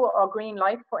need blue or green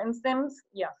light, for instance,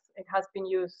 yes, it has been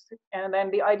used. And then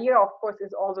the idea, of course,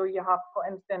 is also you have, for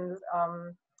instance,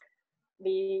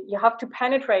 you have to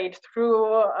penetrate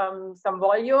through some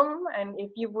volume. And if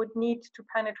you would need to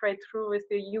penetrate through with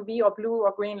the UV or blue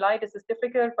or green light, this is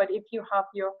difficult. But if you have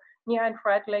your near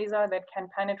infrared laser that can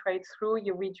penetrate through,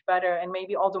 you reach better, and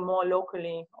maybe also more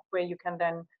locally, where you can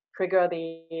then trigger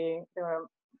the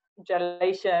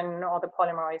gelation or the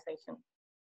polymerization.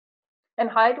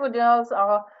 And hydrogels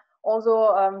are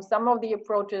also some of the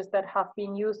approaches that have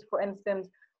been used, for instance,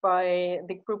 by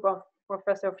the group of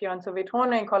Professor Fiorenzo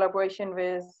Vetrone in collaboration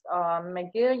with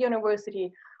McGill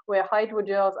University, where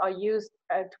hydrogels are used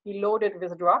to be loaded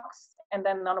with drugs, and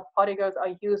then nanoparticles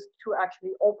are used to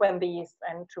actually open these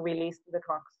and to release the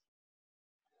drugs.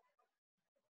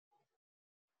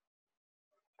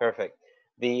 Perfect.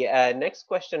 The next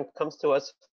question comes to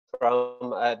us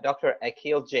from Dr.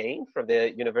 Akhil Jain from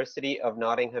the University of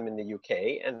Nottingham in the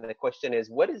UK. And the question is,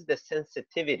 what is the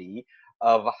sensitivity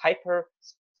of a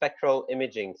hyperspectral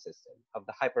imaging system,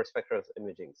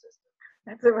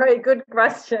 That's a very good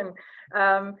question.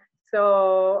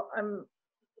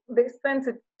 The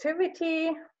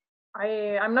sensitivity,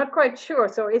 I'm not quite sure.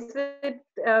 So is it,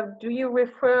 do you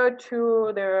refer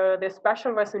to the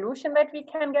spatial resolution that we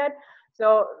can get?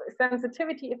 So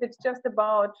sensitivity, if it's just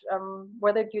about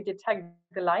whether you detect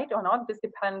the light or not, this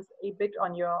depends a bit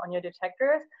on your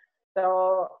detectors.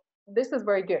 So this is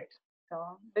very good.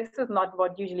 So this is not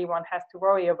what usually one has to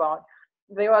worry about.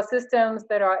 There are systems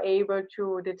that are able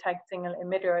to detect single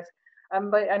emitters.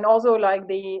 And also like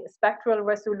the spectral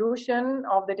resolution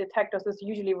of the detectors is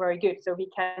usually very good. So we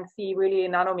can see really a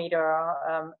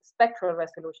nanometer spectral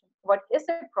resolution. What is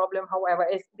a problem, however,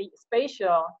 is the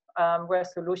spatial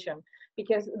resolution,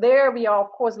 because there we are,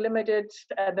 of course, limited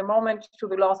at the moment to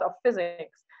the laws of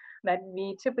physics, that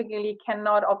we typically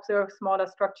cannot observe smaller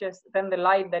structures than the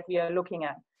light that we are looking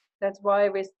at. That's why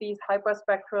with these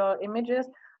hyperspectral images,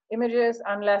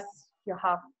 unless you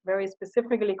have very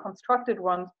specifically constructed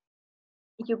ones,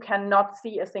 you cannot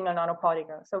see a single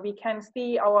nanoparticle. So we can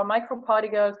see our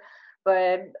microparticles,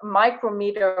 but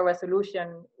micrometer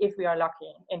resolution, if we are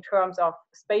lucky, in terms of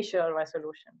spatial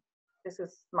resolution. This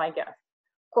is my guess.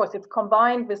 Of course, it's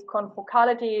combined with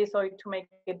confocality, so to make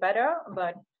it better,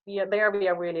 but we are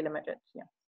really limited. Yeah.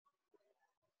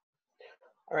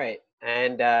 All right,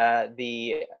 and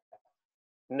the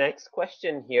next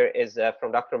question here is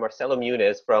from Dr. Marcelo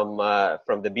Muniz from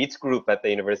the BEaTS group at the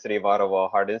University of Ottawa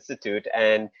Heart Institute,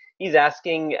 and he's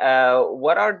asking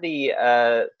what are the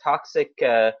toxic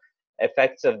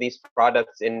effects of these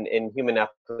products in human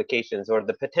applications, or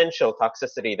the potential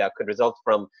toxicity that could result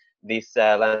from these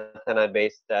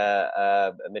lanthanide-based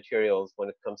materials when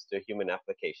it comes to human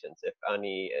applications, if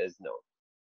any is known?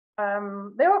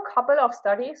 There were a couple of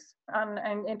studies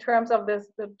and in terms of the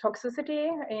toxicity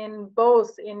in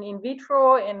both in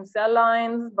vitro, in cell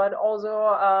lines, but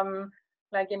also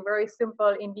like in very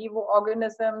simple in vivo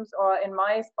organisms or in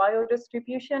mice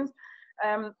biodistributions.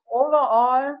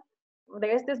 Overall,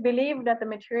 there is this belief that the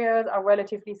materials are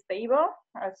relatively stable.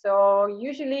 So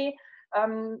usually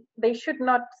they should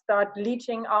not start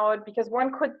leaching out, because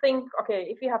one could think, okay,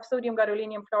 if you have sodium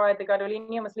gadolinium fluoride, the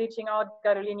gadolinium is leaching out.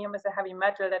 Gadolinium is a heavy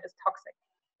metal that is toxic.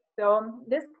 So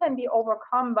this can be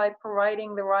overcome by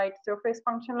providing the right surface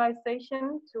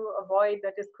functionalization to avoid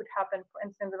that this could happen, for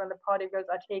instance, when the particles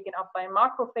are taken up by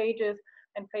macrophages,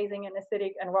 and facing an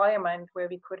acidic environment where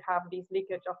we could have these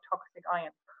leakage of toxic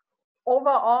ions.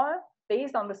 Overall,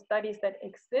 based on the studies that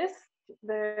exist,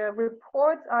 the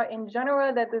reports are in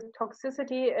general that the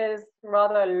toxicity is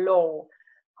rather low.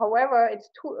 However, it's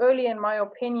too early, in my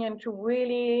opinion, to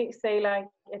really say like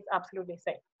it's absolutely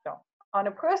safe. So, on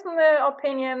a personal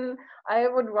opinion, I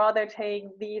would rather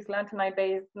take these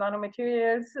lanthanide-based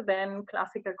nanomaterials than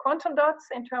classical quantum dots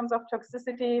in terms of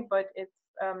toxicity, but it's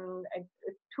a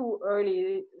too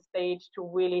early stage to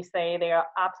really say they are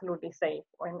absolutely safe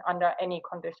under any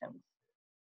conditions.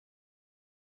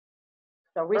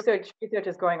 So research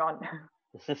is going on.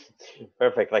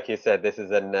 Perfect. Like you said, this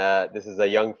is a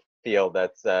young field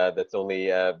that's only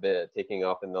been taking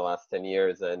off in the last 10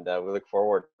 years, and we look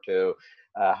forward to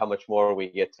how much more we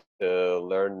get to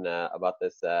learn about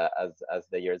this as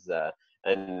the years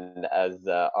and as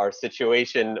our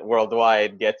situation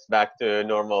worldwide gets back to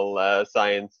normal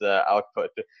science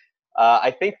output.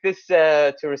 I think this,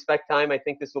 to respect time, I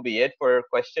think this will be it for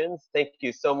questions. Thank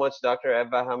you so much, Dr.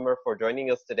 Eva Hemmer, for joining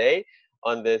us today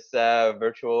on this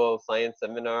virtual science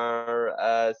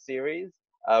seminar series.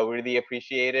 We really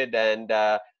appreciate it. And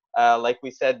like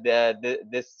we said,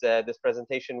 this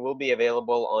presentation will be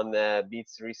available on the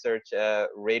BEaTS Research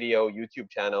Radio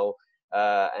YouTube channel.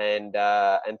 And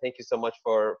thank you so much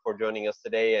for joining us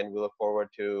today. And we look forward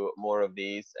to more of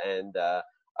these. And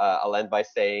I'll end by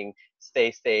saying,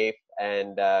 stay safe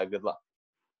and good luck.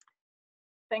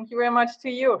 Thank you very much to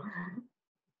you.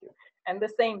 And the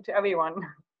same to everyone.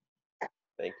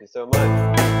 Thank you so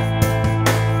much.